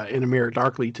watching In a Mirror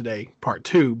Darkly today, part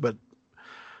 2. But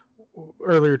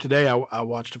earlier today, I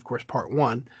watched, of course, part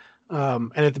 1.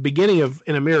 And at the beginning of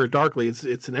In a Mirror Darkly,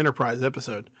 it's an Enterprise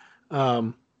episode.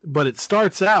 But it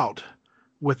starts out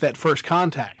with that first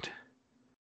contact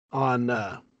on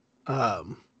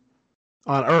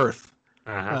Earth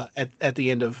at the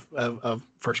end of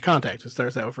First Contact. It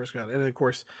starts out with First Contact. And, of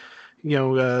course,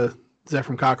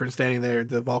 Zefram Cochrane standing there,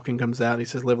 the Vulcan comes out and he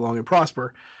says, "Live long and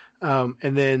prosper." And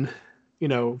then,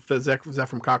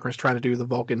 Zefram Cochrane's trying to do the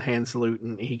Vulcan hand salute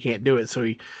and he can't do it.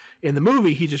 So in the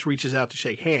movie, he just reaches out to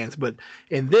shake hands. But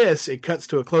in this, it cuts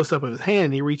to a close up of his hand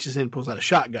and he reaches in and pulls out a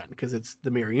shotgun because it's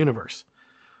the mirror universe.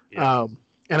 Yeah.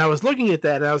 And I was looking at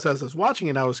that and as I was watching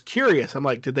it, I was curious. I'm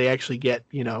like, did they actually get,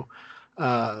 the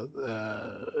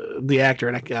actor,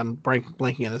 and I'm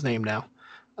blanking on his name now.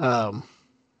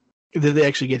 Did they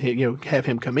actually get him, have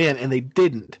him come in? And they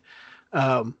didn't.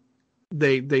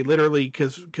 They literally,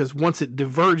 because once it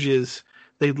diverges,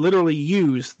 they literally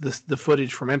use the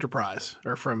footage from Enterprise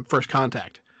or from First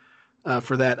Contact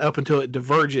for that up until it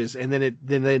diverges, and then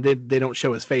they don't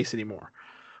show his face anymore.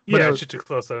 But it's just a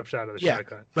close-up shot of the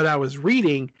shotgun. But I was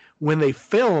reading when they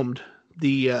filmed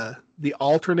the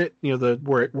alternate,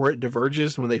 where it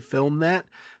diverges. When they filmed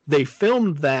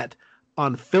that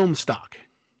on film stock.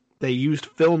 They used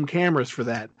film cameras for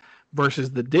that versus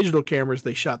the digital cameras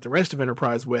they shot the rest of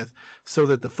Enterprise with, so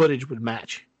that the footage would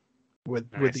match with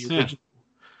the original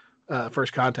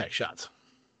First Contact shots.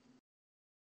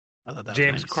 I thought that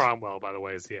James was nice. Cromwell, by the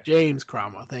way, is James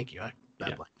Cromwell. Thank you.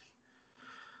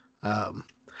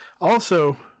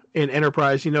 Also in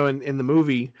Enterprise, in the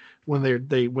movie when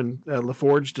when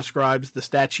LaForge describes the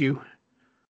statue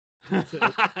to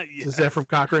Zefram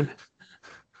Cochrane.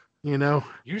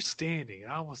 You're standing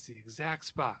at almost the exact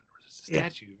spot where there's a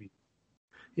statue.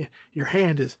 Yeah, your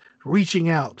hand is reaching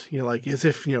out, like as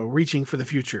if reaching for the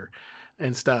future,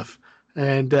 and stuff.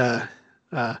 And then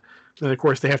of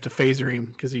course they have to phaser him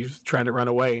because he's trying to run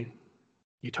away.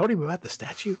 You told him about the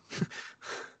statue,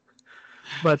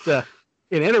 but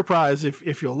in Enterprise,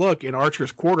 if you'll look in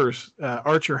Archer's quarters,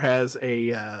 Archer has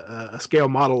a scale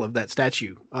model of that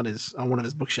statue on one of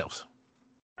his bookshelves.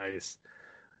 Nice.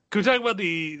 Can we talk about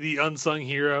the unsung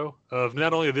hero of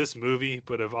not only this movie,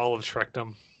 but of all of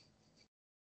Trekdom?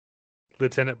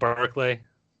 Lieutenant Barclay.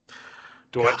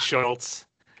 Dwight Schultz.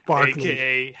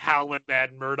 A.K.A. Howlin'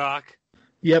 Mad Murdoch.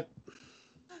 Yep.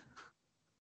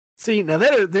 See, now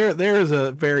there is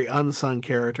a very unsung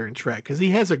character in Trek, because he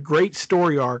has a great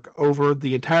story arc over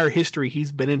the entire history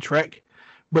he's been in Trek,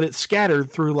 but it's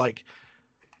scattered through like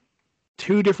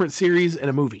 2 different series and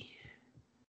a movie.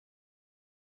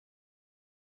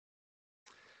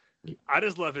 I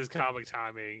just love his comic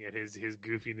timing and his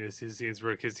goofiness, his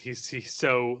work. He's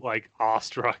so like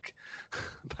awestruck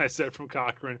by Zefram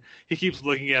Cochrane. He keeps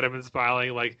looking at him and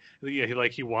smiling, like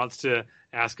he wants to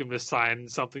ask him to sign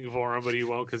something for him, but he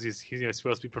won't because he's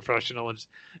supposed to be professional. And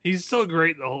he's so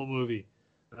great in the whole movie.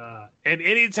 And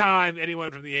anytime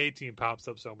anyone from the A-Team pops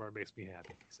up somewhere, it makes me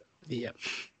happy. So. Yep.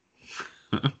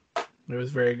 It was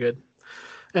very good,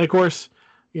 and of course.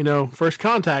 First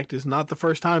Contact is not the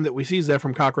first time that we see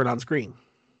Zefram Cochrane on screen.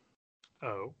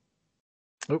 Oh.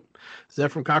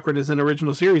 Zefram Cochrane is an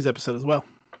original series episode as well.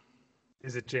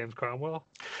 Is it James Cromwell?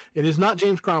 It is not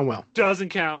James Cromwell. Doesn't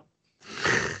count.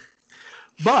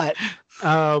 But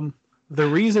the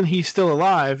reason he's still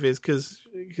alive is because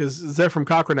Zefram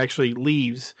Cochrane actually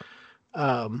leaves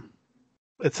at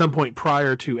some point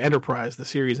prior to Enterprise, the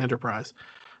series Enterprise.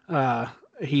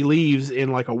 he leaves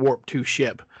in like a Warp 2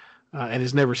 ship and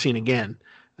is never seen again.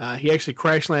 He actually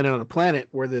crash landed on a planet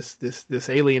where this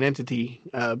alien entity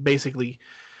basically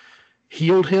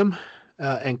healed him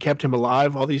and kept him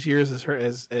alive all these years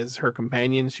as her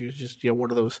companion. She was just one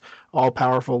of those all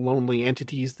powerful lonely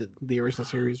entities that the original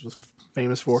series was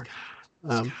famous for.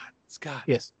 Scott.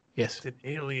 Yes. It's an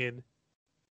alien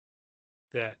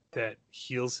that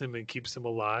heals him and keeps him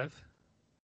alive.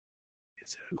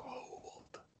 It's a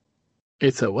Goa'uld.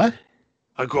 It's a what?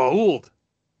 A Goa'uld.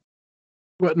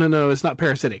 What? No, it's not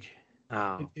parasitic.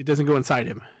 Oh. It doesn't go inside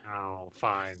him. Oh,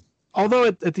 fine. Although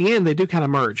at the end they do kind of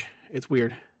merge. It's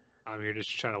weird. I'm here just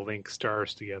trying to link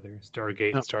stars together.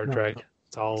 Stargate and Star Trek. No.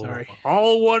 It's all Sorry.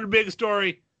 all one big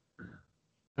story.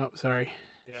 Oh, sorry.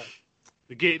 Yeah.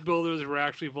 The gate builders were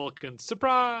actually Vulcans.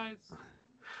 Surprise!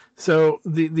 So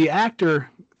the actor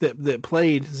that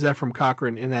played Zephram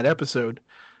Cochrane in that episode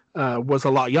was a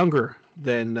lot younger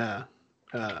than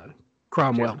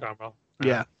Cromwell. Cromwell.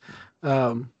 Yeah.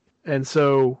 And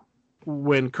so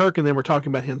when Kirk and them were talking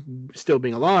about him still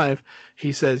being alive,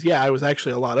 he says, "Yeah, I was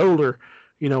actually a lot older,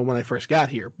 when I first got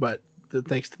here, but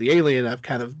thanks to the alien, I've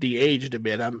kind of de-aged a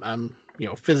bit. I'm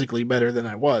physically better than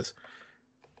I was."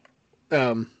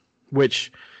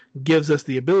 Which gives us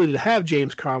the ability to have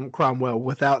James Cromwell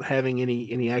without having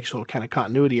any actual kind of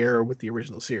continuity error with the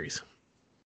original series.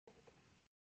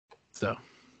 So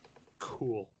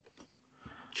cool.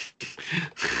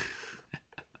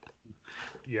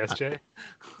 Yes, Jay?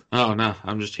 Oh, no,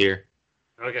 I'm just here.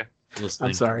 Okay. Listening.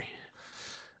 I'm sorry.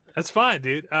 That's fine,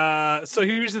 dude. So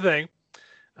here's the thing.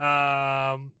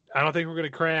 I don't think we're going to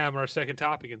cram our second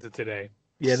topic into today.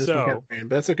 Yeah, but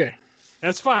that's okay.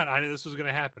 That's fine. I knew this was going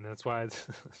to happen. That's why I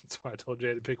told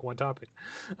Jay to pick one topic.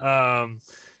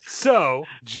 So,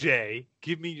 Jay,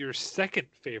 give me your second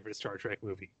favorite Star Trek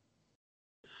movie.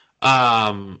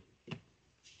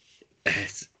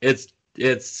 It's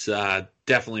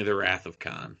definitely The Wrath of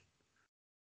Khan.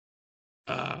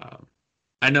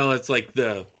 I know it's like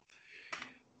I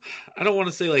don't want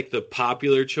to say like the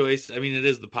popular choice. I mean, it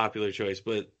is the popular choice,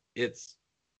 but it's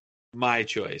my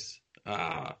choice.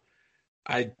 I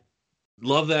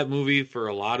love that movie for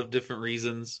a lot of different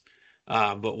reasons,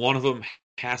 but one of them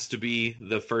has to be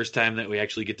the first time that we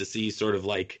actually get to see sort of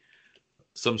like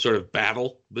some sort of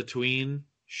battle between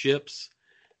ships,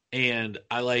 and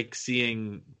I like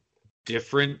seeing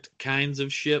different kinds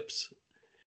of ships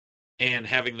and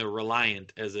having the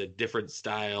Reliant as a different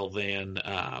style than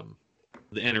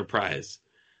the Enterprise.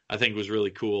 I think was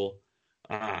really cool.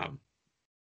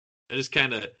 Just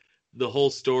kind of the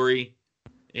whole story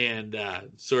and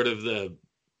sort of the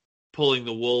pulling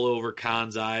the wool over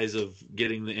Khan's eyes of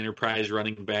getting the Enterprise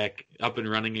running back up and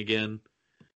running again.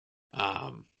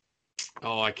 I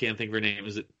can't think of her name.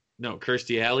 Is it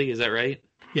Kirstie Alley? Is that right?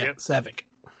 Yeah, Yep. Savick.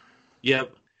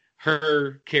 Yep.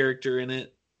 Her character in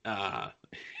it,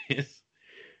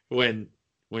 when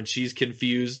she's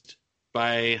confused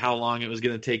by how long it was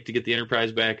going to take to get the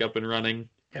Enterprise back up and running.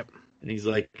 Yep. And he's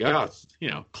like, "Oh,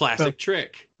 classic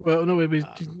trick." Well, no, it was,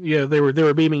 they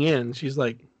were beaming in. She's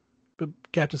like, but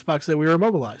Captain Spock said we were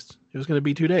immobilized. It was going to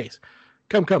be 2 days.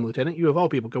 Come, Lieutenant. You of all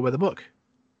people go by the book.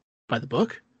 By the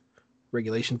book?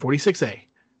 Regulation 46A.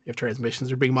 If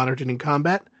transmissions are being monitored in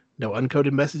combat, no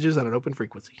uncoded messages on an open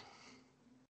frequency.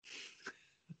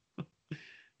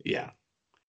 Yeah.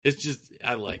 It's just,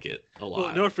 I like it a lot.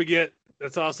 Well, don't forget,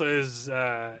 that's also is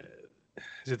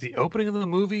it the opening of the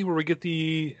movie where we get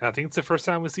I think it's the first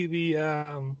time we see the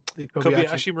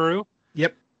Kobayashi Maru?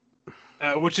 Yep.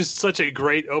 Which is such a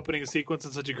great opening sequence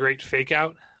and such a great fake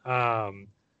out.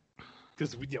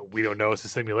 Because we don't know it's a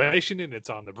simulation and it's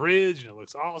on the bridge and it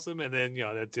looks awesome, and then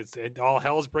it's all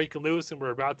hell's breaking loose and we're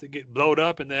about to get blowed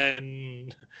up, and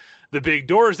then the big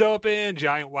doors open,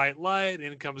 giant white light,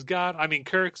 in comes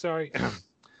Kirk. Sorry.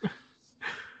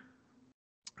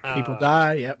 People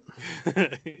die. Yep.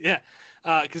 Yeah,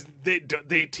 because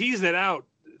they tease that out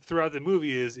throughout the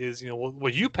movie. Is well,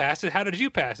 you passed it. How did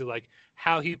you pass it? Like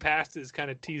how he passed it is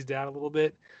kind of teased out a little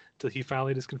bit until he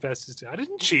finally just confesses I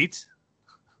didn't cheat.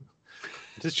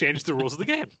 Just changed the rules of the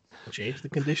game. Change the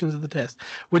conditions of the test,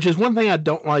 which is one thing I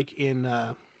don't like in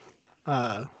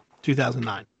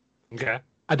 2009. Okay.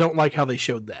 I don't like how they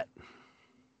showed that.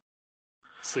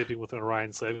 Sleeping with an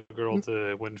Orion slave girl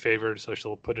to win favor, so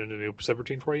she'll put in a new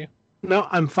subroutine for you? No,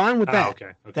 I'm fine with that.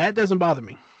 Okay. That doesn't bother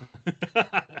me.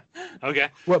 Okay.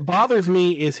 What bothers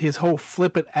me is his whole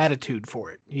flippant attitude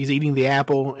for it. He's eating the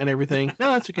apple and everything.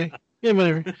 No, that's okay. Yeah,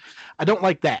 whatever. I don't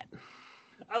like that.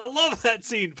 I love that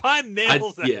scene. Pine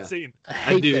nails that scene.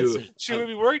 I do. That scene. Should we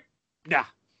be worried? Nah.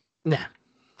 Nah.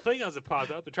 Klingons have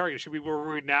popped up. The target. Should we be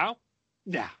worried now?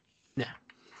 Nah. Nah.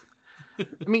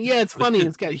 I mean, yeah, it's funny.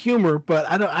 It's got humor, but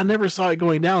I never saw it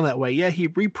going down that way. Yeah, he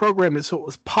reprogrammed it so it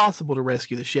was possible to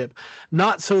rescue the ship,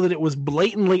 not so that it was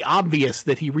blatantly obvious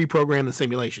that he reprogrammed the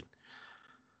simulation.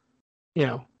 You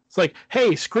know, it's like,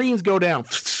 hey, screens go down.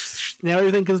 Now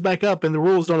everything comes back up and the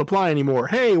rules don't apply anymore.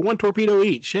 Hey, 1 torpedo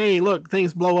each. Hey, look,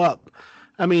 things blow up.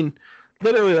 I mean,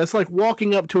 literally, that's like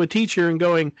walking up to a teacher and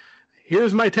going,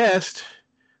 here's my test.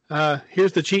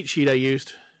 Here's the cheat sheet I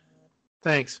used.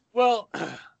 Thanks. Well,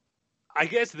 I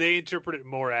guess they interpret it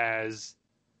more as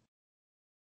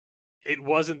it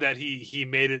wasn't that he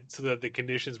made it so that the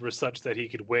conditions were such that he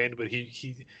could win, but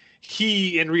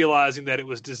he in realizing that it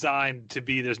was designed to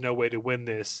be there's no way to win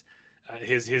this,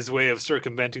 his way of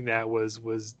circumventing that was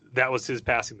his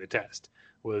passing the test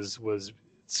was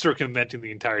circumventing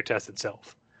the entire test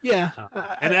itself. Yeah,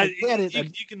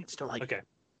 you can still like okay.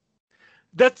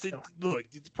 That's it. Look,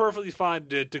 it's perfectly fine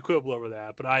to quibble over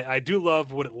that, but I do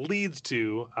love what it leads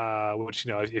to, which,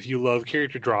 you know, if you love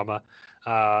character drama,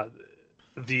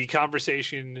 the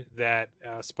conversation that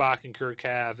Spock and Kirk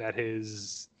have at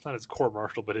his, not his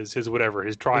court-martial, but his whatever,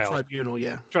 his trial. Tribunal,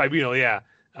 yeah.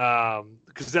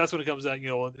 Because that's when it comes out, you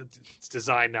know, it's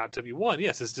designed not to be won.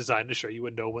 Yes, it's designed to show you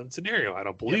a no-win scenario. I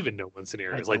don't believe in no-win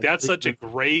scenarios. Like, that's such a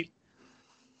great...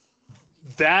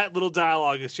 That little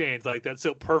dialogue exchange, like, that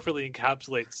so perfectly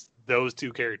encapsulates those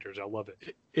two characters. I love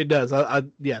it. It does.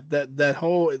 That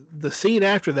whole the scene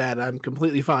after that, I'm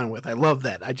completely fine with. I love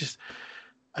that.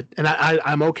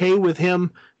 I'm okay with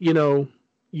him, you know,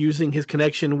 using his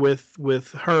connection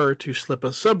with her to slip a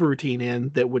subroutine in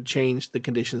that would change the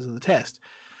conditions of the test.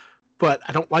 But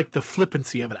I don't like the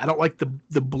flippancy of it. I don't like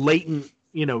the blatant,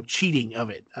 you know, cheating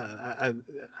of it.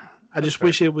 I just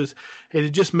wish it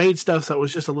had just made stuff so it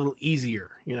was just a little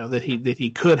easier, you know, that he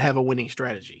could have a winning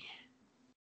strategy.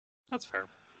 That's fair.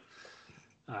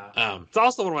 It's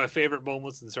also one of my favorite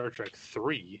moments in Star Trek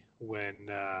 3 when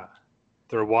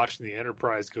they're watching the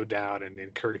Enterprise go down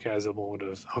and Kirk has a moment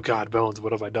of, oh God, Bones,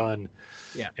 what have I done?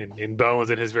 Yeah. And Bones,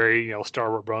 in his very, you know, Star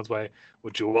Wars Bones way,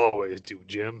 what you always do,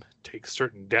 Jim, take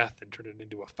certain death and turn it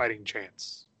into a fighting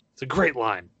chance. It's a great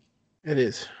line. It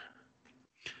is.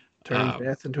 Turn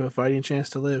death into a fighting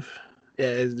chance to live. Yeah,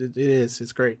 it is.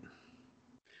 It's great.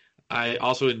 I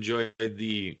also enjoyed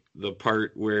the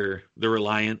part where the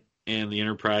Reliant and the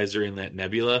Enterprise are in that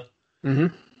nebula.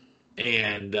 Mm-hmm.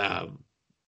 And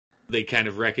they kind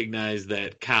of recognize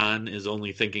that Khan is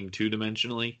only thinking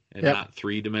 2-dimensionally and not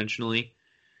 3-dimensionally.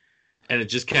 And it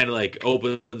just kind of like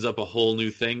opens up a whole new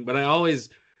thing. But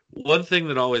one thing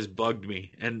that always bugged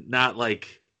me, and not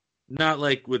like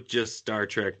with just Star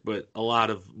Trek, but a lot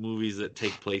of movies that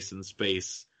take place in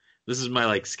space. This is my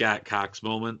like Scott Cox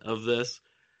moment of this.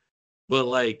 But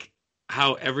like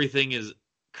how everything is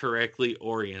correctly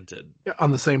oriented.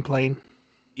 On the same plane.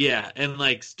 Yeah, and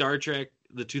like Star Trek,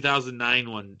 the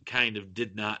 2009 one kind of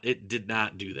did not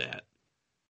do that.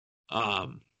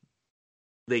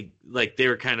 They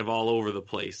were kind of all over the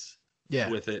place. Yeah.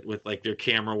 With it, with like their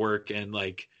camera work and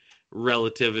like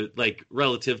relative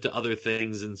to other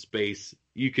things in space,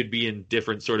 you could be in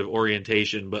different sort of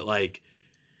orientation, but like,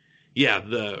 yeah,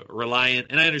 the Reliant,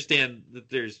 and I understand that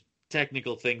there's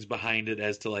technical things behind it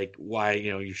as to like why,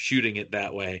 you know, you're shooting it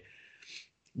that way,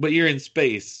 but you're in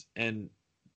space and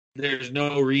there's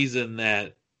no reason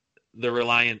that the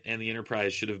Reliant and the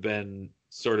Enterprise should have been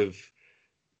sort of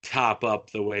top up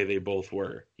the way they both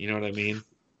were. You know what I mean?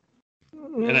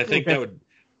 And I think it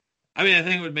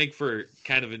would make for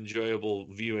kind of enjoyable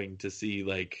viewing to see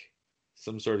like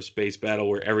some sort of space battle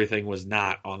where everything was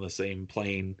not on the same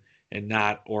plane and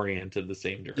not oriented the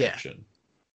same direction.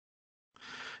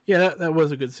 Yeah, that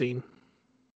was a good scene.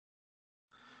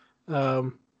 You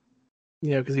know,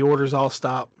 because the orders all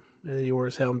stop, and he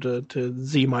orders Helm to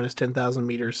Z minus 10,000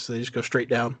 meters, so they just go straight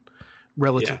down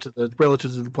relative to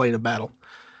the plane of battle.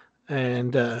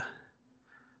 And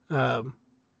one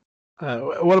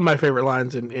of my favorite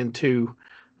lines in 2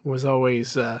 was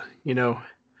always, you know,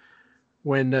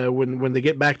 when they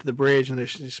get back to the bridge and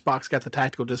Spock's got the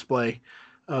tactical display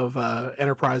of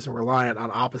Enterprise and Reliant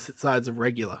on opposite sides of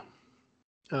Regula.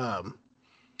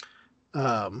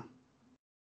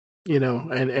 You know,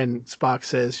 and Spock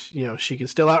says, you know, she can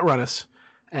still outrun us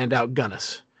and outgun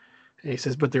us. And he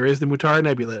says, but there is the Mutara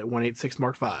Nebula at 186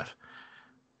 Mark V.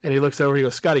 And he looks over, he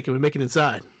goes, Scotty, can we make it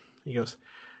inside? He goes,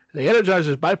 the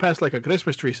Energizer's bypassed like a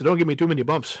Christmas tree, so don't give me too many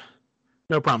bumps.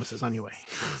 No promises on your way.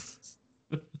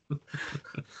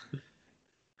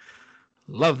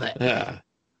 Love that.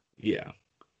 Yeah.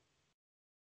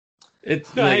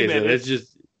 It's like I said, it's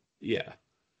just, yeah.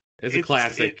 It's a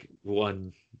classic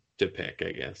one to pick,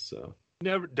 I guess. So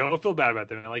don't feel bad about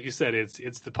that, man. Like you said,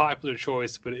 it's the popular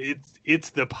choice, but it's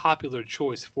the popular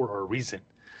choice for a reason.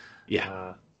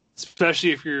 Yeah.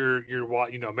 Especially if you're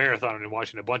marathoning and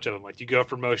watching a bunch of them. Like you go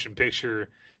from motion picture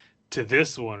to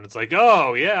this one, it's like,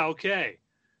 oh yeah, okay,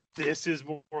 this is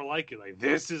more like it. Like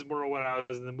this is more what I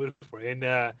was in the mood for. And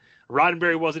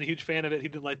Roddenberry wasn't a huge fan of it. He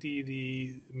didn't like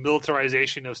the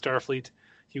militarization of Starfleet.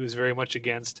 He was very much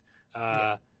against.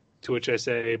 To which I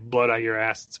say, blood out your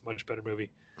ass. It's a much better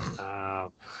movie.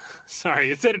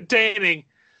 Sorry, it's entertaining.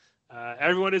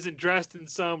 Everyone isn't dressed in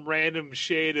some random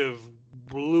shade of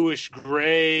bluish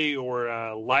gray or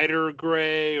a lighter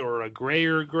gray or a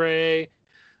grayer gray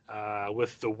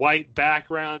with the white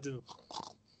background. And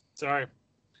sorry,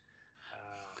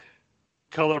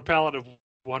 color palette of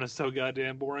one is so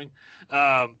goddamn boring.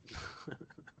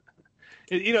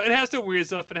 It has some weird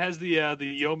stuff. It has the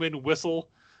yeoman whistle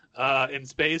in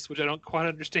space, which I don't quite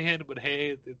understand, but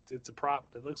hey, it's a prop.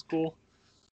 It looks cool.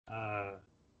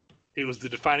 It was the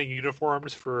defining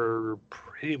uniforms for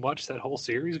pretty much that whole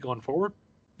series going forward.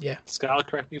 Yeah. Skylar,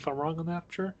 correct me if I'm wrong on that,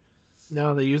 I'm sure.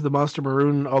 No, they used the Monster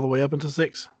Maroon all the way up until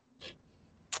 6.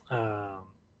 Yeah.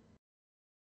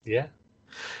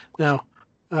 Now,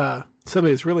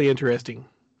 something that's really interesting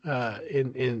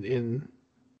in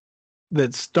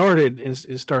that started in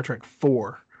Star Trek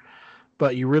 4,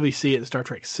 but you really see it in Star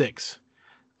Trek 6.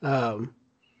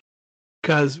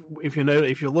 Because if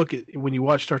you look at when you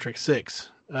watch Star Trek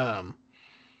 6,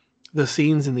 the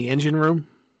scenes in the engine room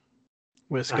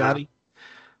with Scotty,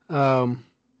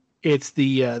 it's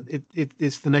the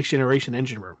it's the Next Generation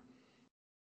engine room.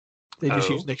 They just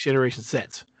use Next Generation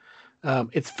sets.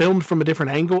 It's filmed from a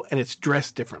different angle and it's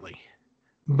dressed differently,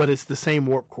 but it's the same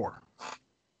warp core.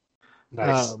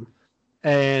 Nice.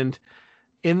 And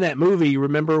in that movie,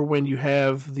 remember when you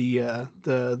have the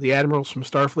admirals from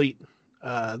Starfleet?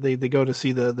 They go to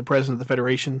see the president of the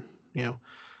Federation,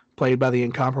 played by the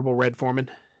incomparable Red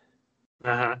Foreman.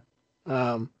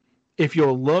 If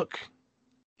you'll look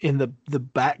in the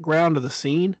background of the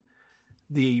scene,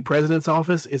 the president's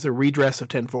office is a redress of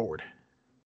 10 Forward.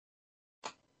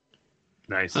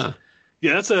 Nice.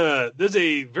 Yeah, there's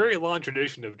a very long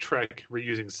tradition of Trek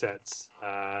reusing sets.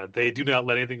 They do not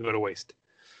let anything go to waste.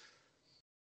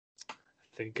 I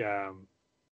think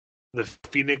the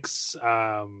Phoenix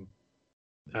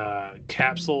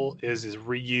capsule is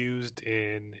reused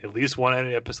in at least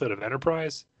one episode of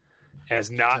Enterprise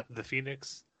as not the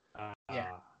Phoenix.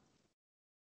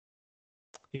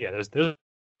 There's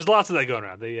lots of that going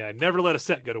around. They never let a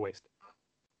set go to waste.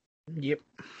 Yep.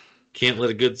 Can't let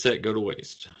a good set go to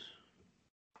waste.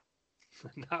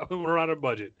 Not when we're on a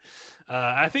budget.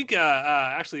 I think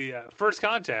actually First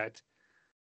Contact,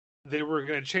 they were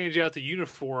going to change out the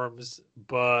uniforms,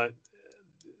 but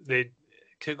they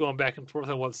kept going back and forth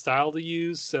on what style to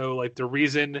use. So like the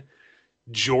reason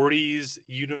Geordi's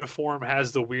uniform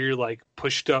has the weird like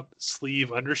pushed up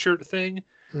sleeve undershirt thing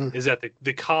is that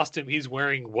the costume he's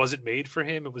wearing wasn't made for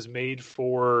him. It was made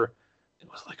for,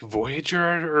 it was like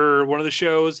Voyager or one of the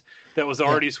shows that was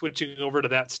already switching over to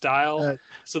that style.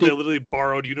 So they literally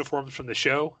borrowed uniforms from the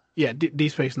show. Yeah,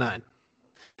 Deep Space Nine.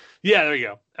 Yeah, there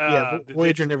you go.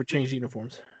 Voyager never changed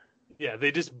uniforms. Yeah,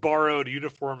 they just borrowed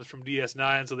uniforms from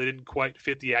DS9, so they didn't quite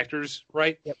fit the actors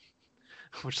right. Yep.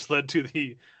 Which led to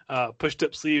the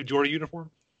pushed-up sleeve Geordi uniform.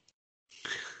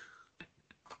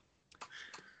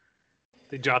 I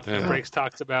think Jonathan Frakes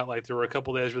talks about like there were a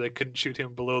couple days where they couldn't shoot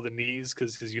him below the knees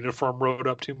because his uniform rode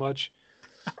up too much.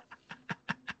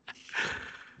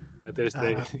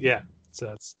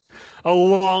 So it's a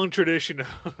long tradition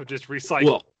of just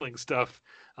recycling stuff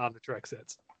on the Trek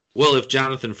sets. Well, if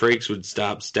Jonathan Frakes would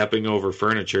stop stepping over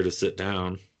furniture to sit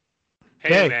down.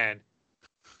 Hey. Man.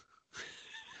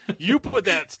 You put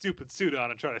that stupid suit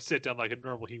on and try to sit down like a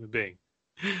normal human being.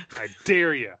 I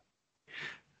dare you.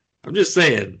 I'm just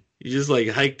saying. He just like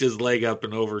hiked his leg up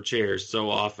and over chairs so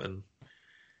often.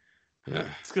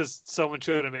 It's because someone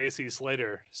showed him AC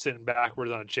Slater sitting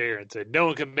backwards on a chair and said, "No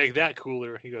one can make that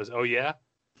cooler." He goes, "Oh yeah,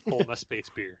 hold my space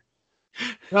beer."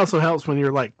 It also helps when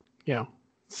you're like,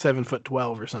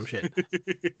 7'12" or some shit.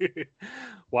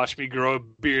 Watch me grow a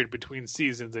beard between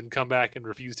seasons and come back and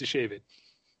refuse to shave it.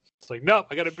 It's like, nope,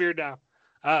 I got a beard now.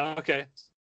 Okay,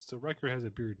 so Riker has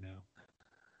a beard now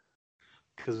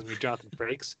because when you're Jonathan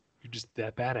Frakes, you're just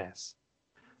that badass.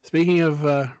 Speaking of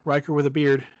Riker with a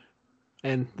beard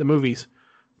and the movies,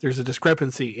 there's a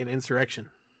discrepancy in Insurrection.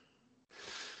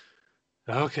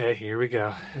 Okay, here we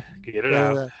go. Get it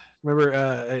out. Remember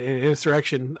in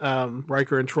Insurrection,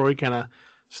 Riker and Troy kind of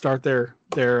start their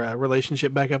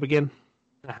relationship back up again?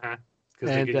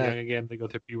 Because they get young again, they go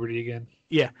through puberty again.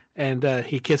 Yeah, and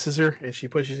he kisses her, and she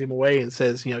pushes him away and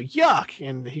says, yuck.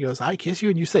 And he goes, I kiss you,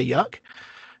 and you say yuck?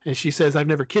 And she says, I've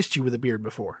never kissed you with a beard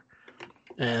before.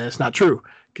 And it's not true,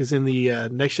 because in the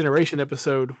Next Generation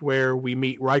episode where we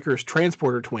meet Riker's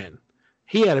transporter twin,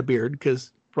 he had a beard,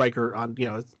 because Riker,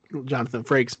 Jonathan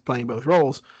Frakes playing both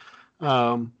roles,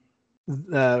 Thomas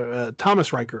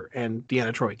Riker and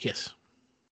Deanna Troi kiss.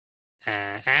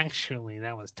 Actually,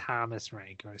 that was Thomas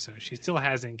Riker, so she still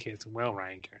hasn't kissed Will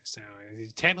Riker, so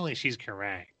technically she's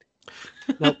correct.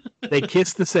 Nope, they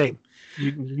kiss the same.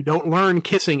 You don't learn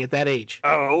kissing at that age.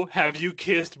 Oh, have you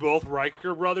kissed both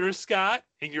Riker brothers, Scott?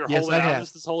 And you're holding out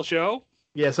this whole show?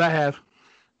 Yes, I have.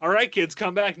 All right, kids,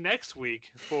 come back next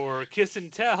week for Kiss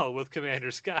and Tell with Commander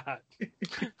Scott.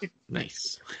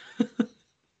 Nice.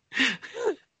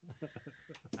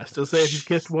 I still say if you've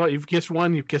kissed one,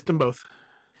 you've kissed them both.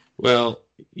 Well,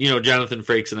 Jonathan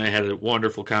Frakes and I had a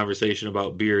wonderful conversation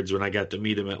about beards when I got to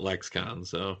meet him at LexCon.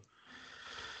 So,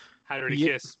 how did he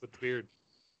kiss with the beard?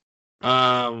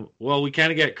 Well, we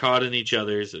kind of got caught in each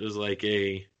other's. It was like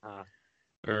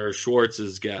or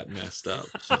Schwartz's got messed up.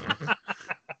 So.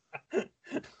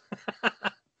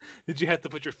 Did you have to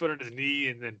put your foot on his knee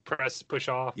and then push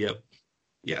off? Yep.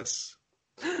 Yes.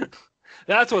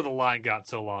 That's why the line got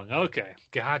so long. Okay,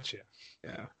 gotcha.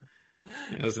 Yeah.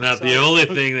 That's not the only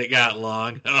thing that got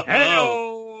long.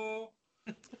 Oh.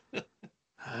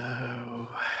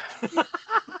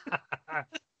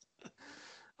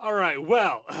 All right.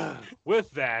 Well,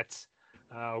 with that,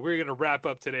 we're going to wrap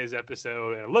up today's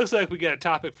episode. And it looks like we got a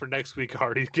topic for next week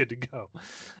already good to go.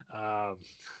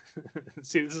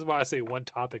 See, this is why I say one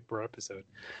topic per episode.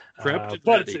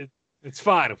 But it's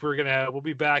fine. If we'll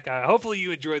be back. Hopefully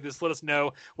you enjoyed this. Let us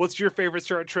know. What's your favorite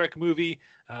Star Trek movie?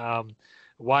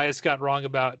 Why is Scott wrong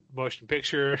about motion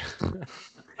picture?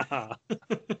 Why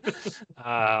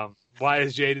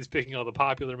is Jade picking all the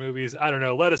popular movies? I don't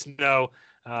know. Let us know.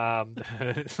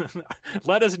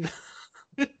 Let us know.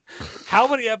 How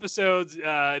many episodes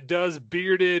does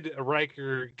bearded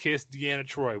Riker kiss Deanna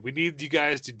Troi? We need you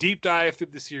guys to deep dive through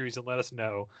the series and let us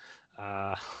know.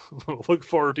 Look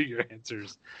forward to your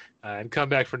answers and come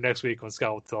back for next week when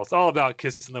Scott will tell us all about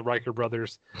kissing the Riker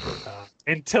brothers.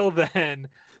 Until then,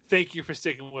 thank you for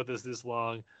sticking with us this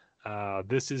long.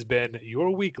 This has been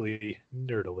your weekly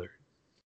Nerd Alert.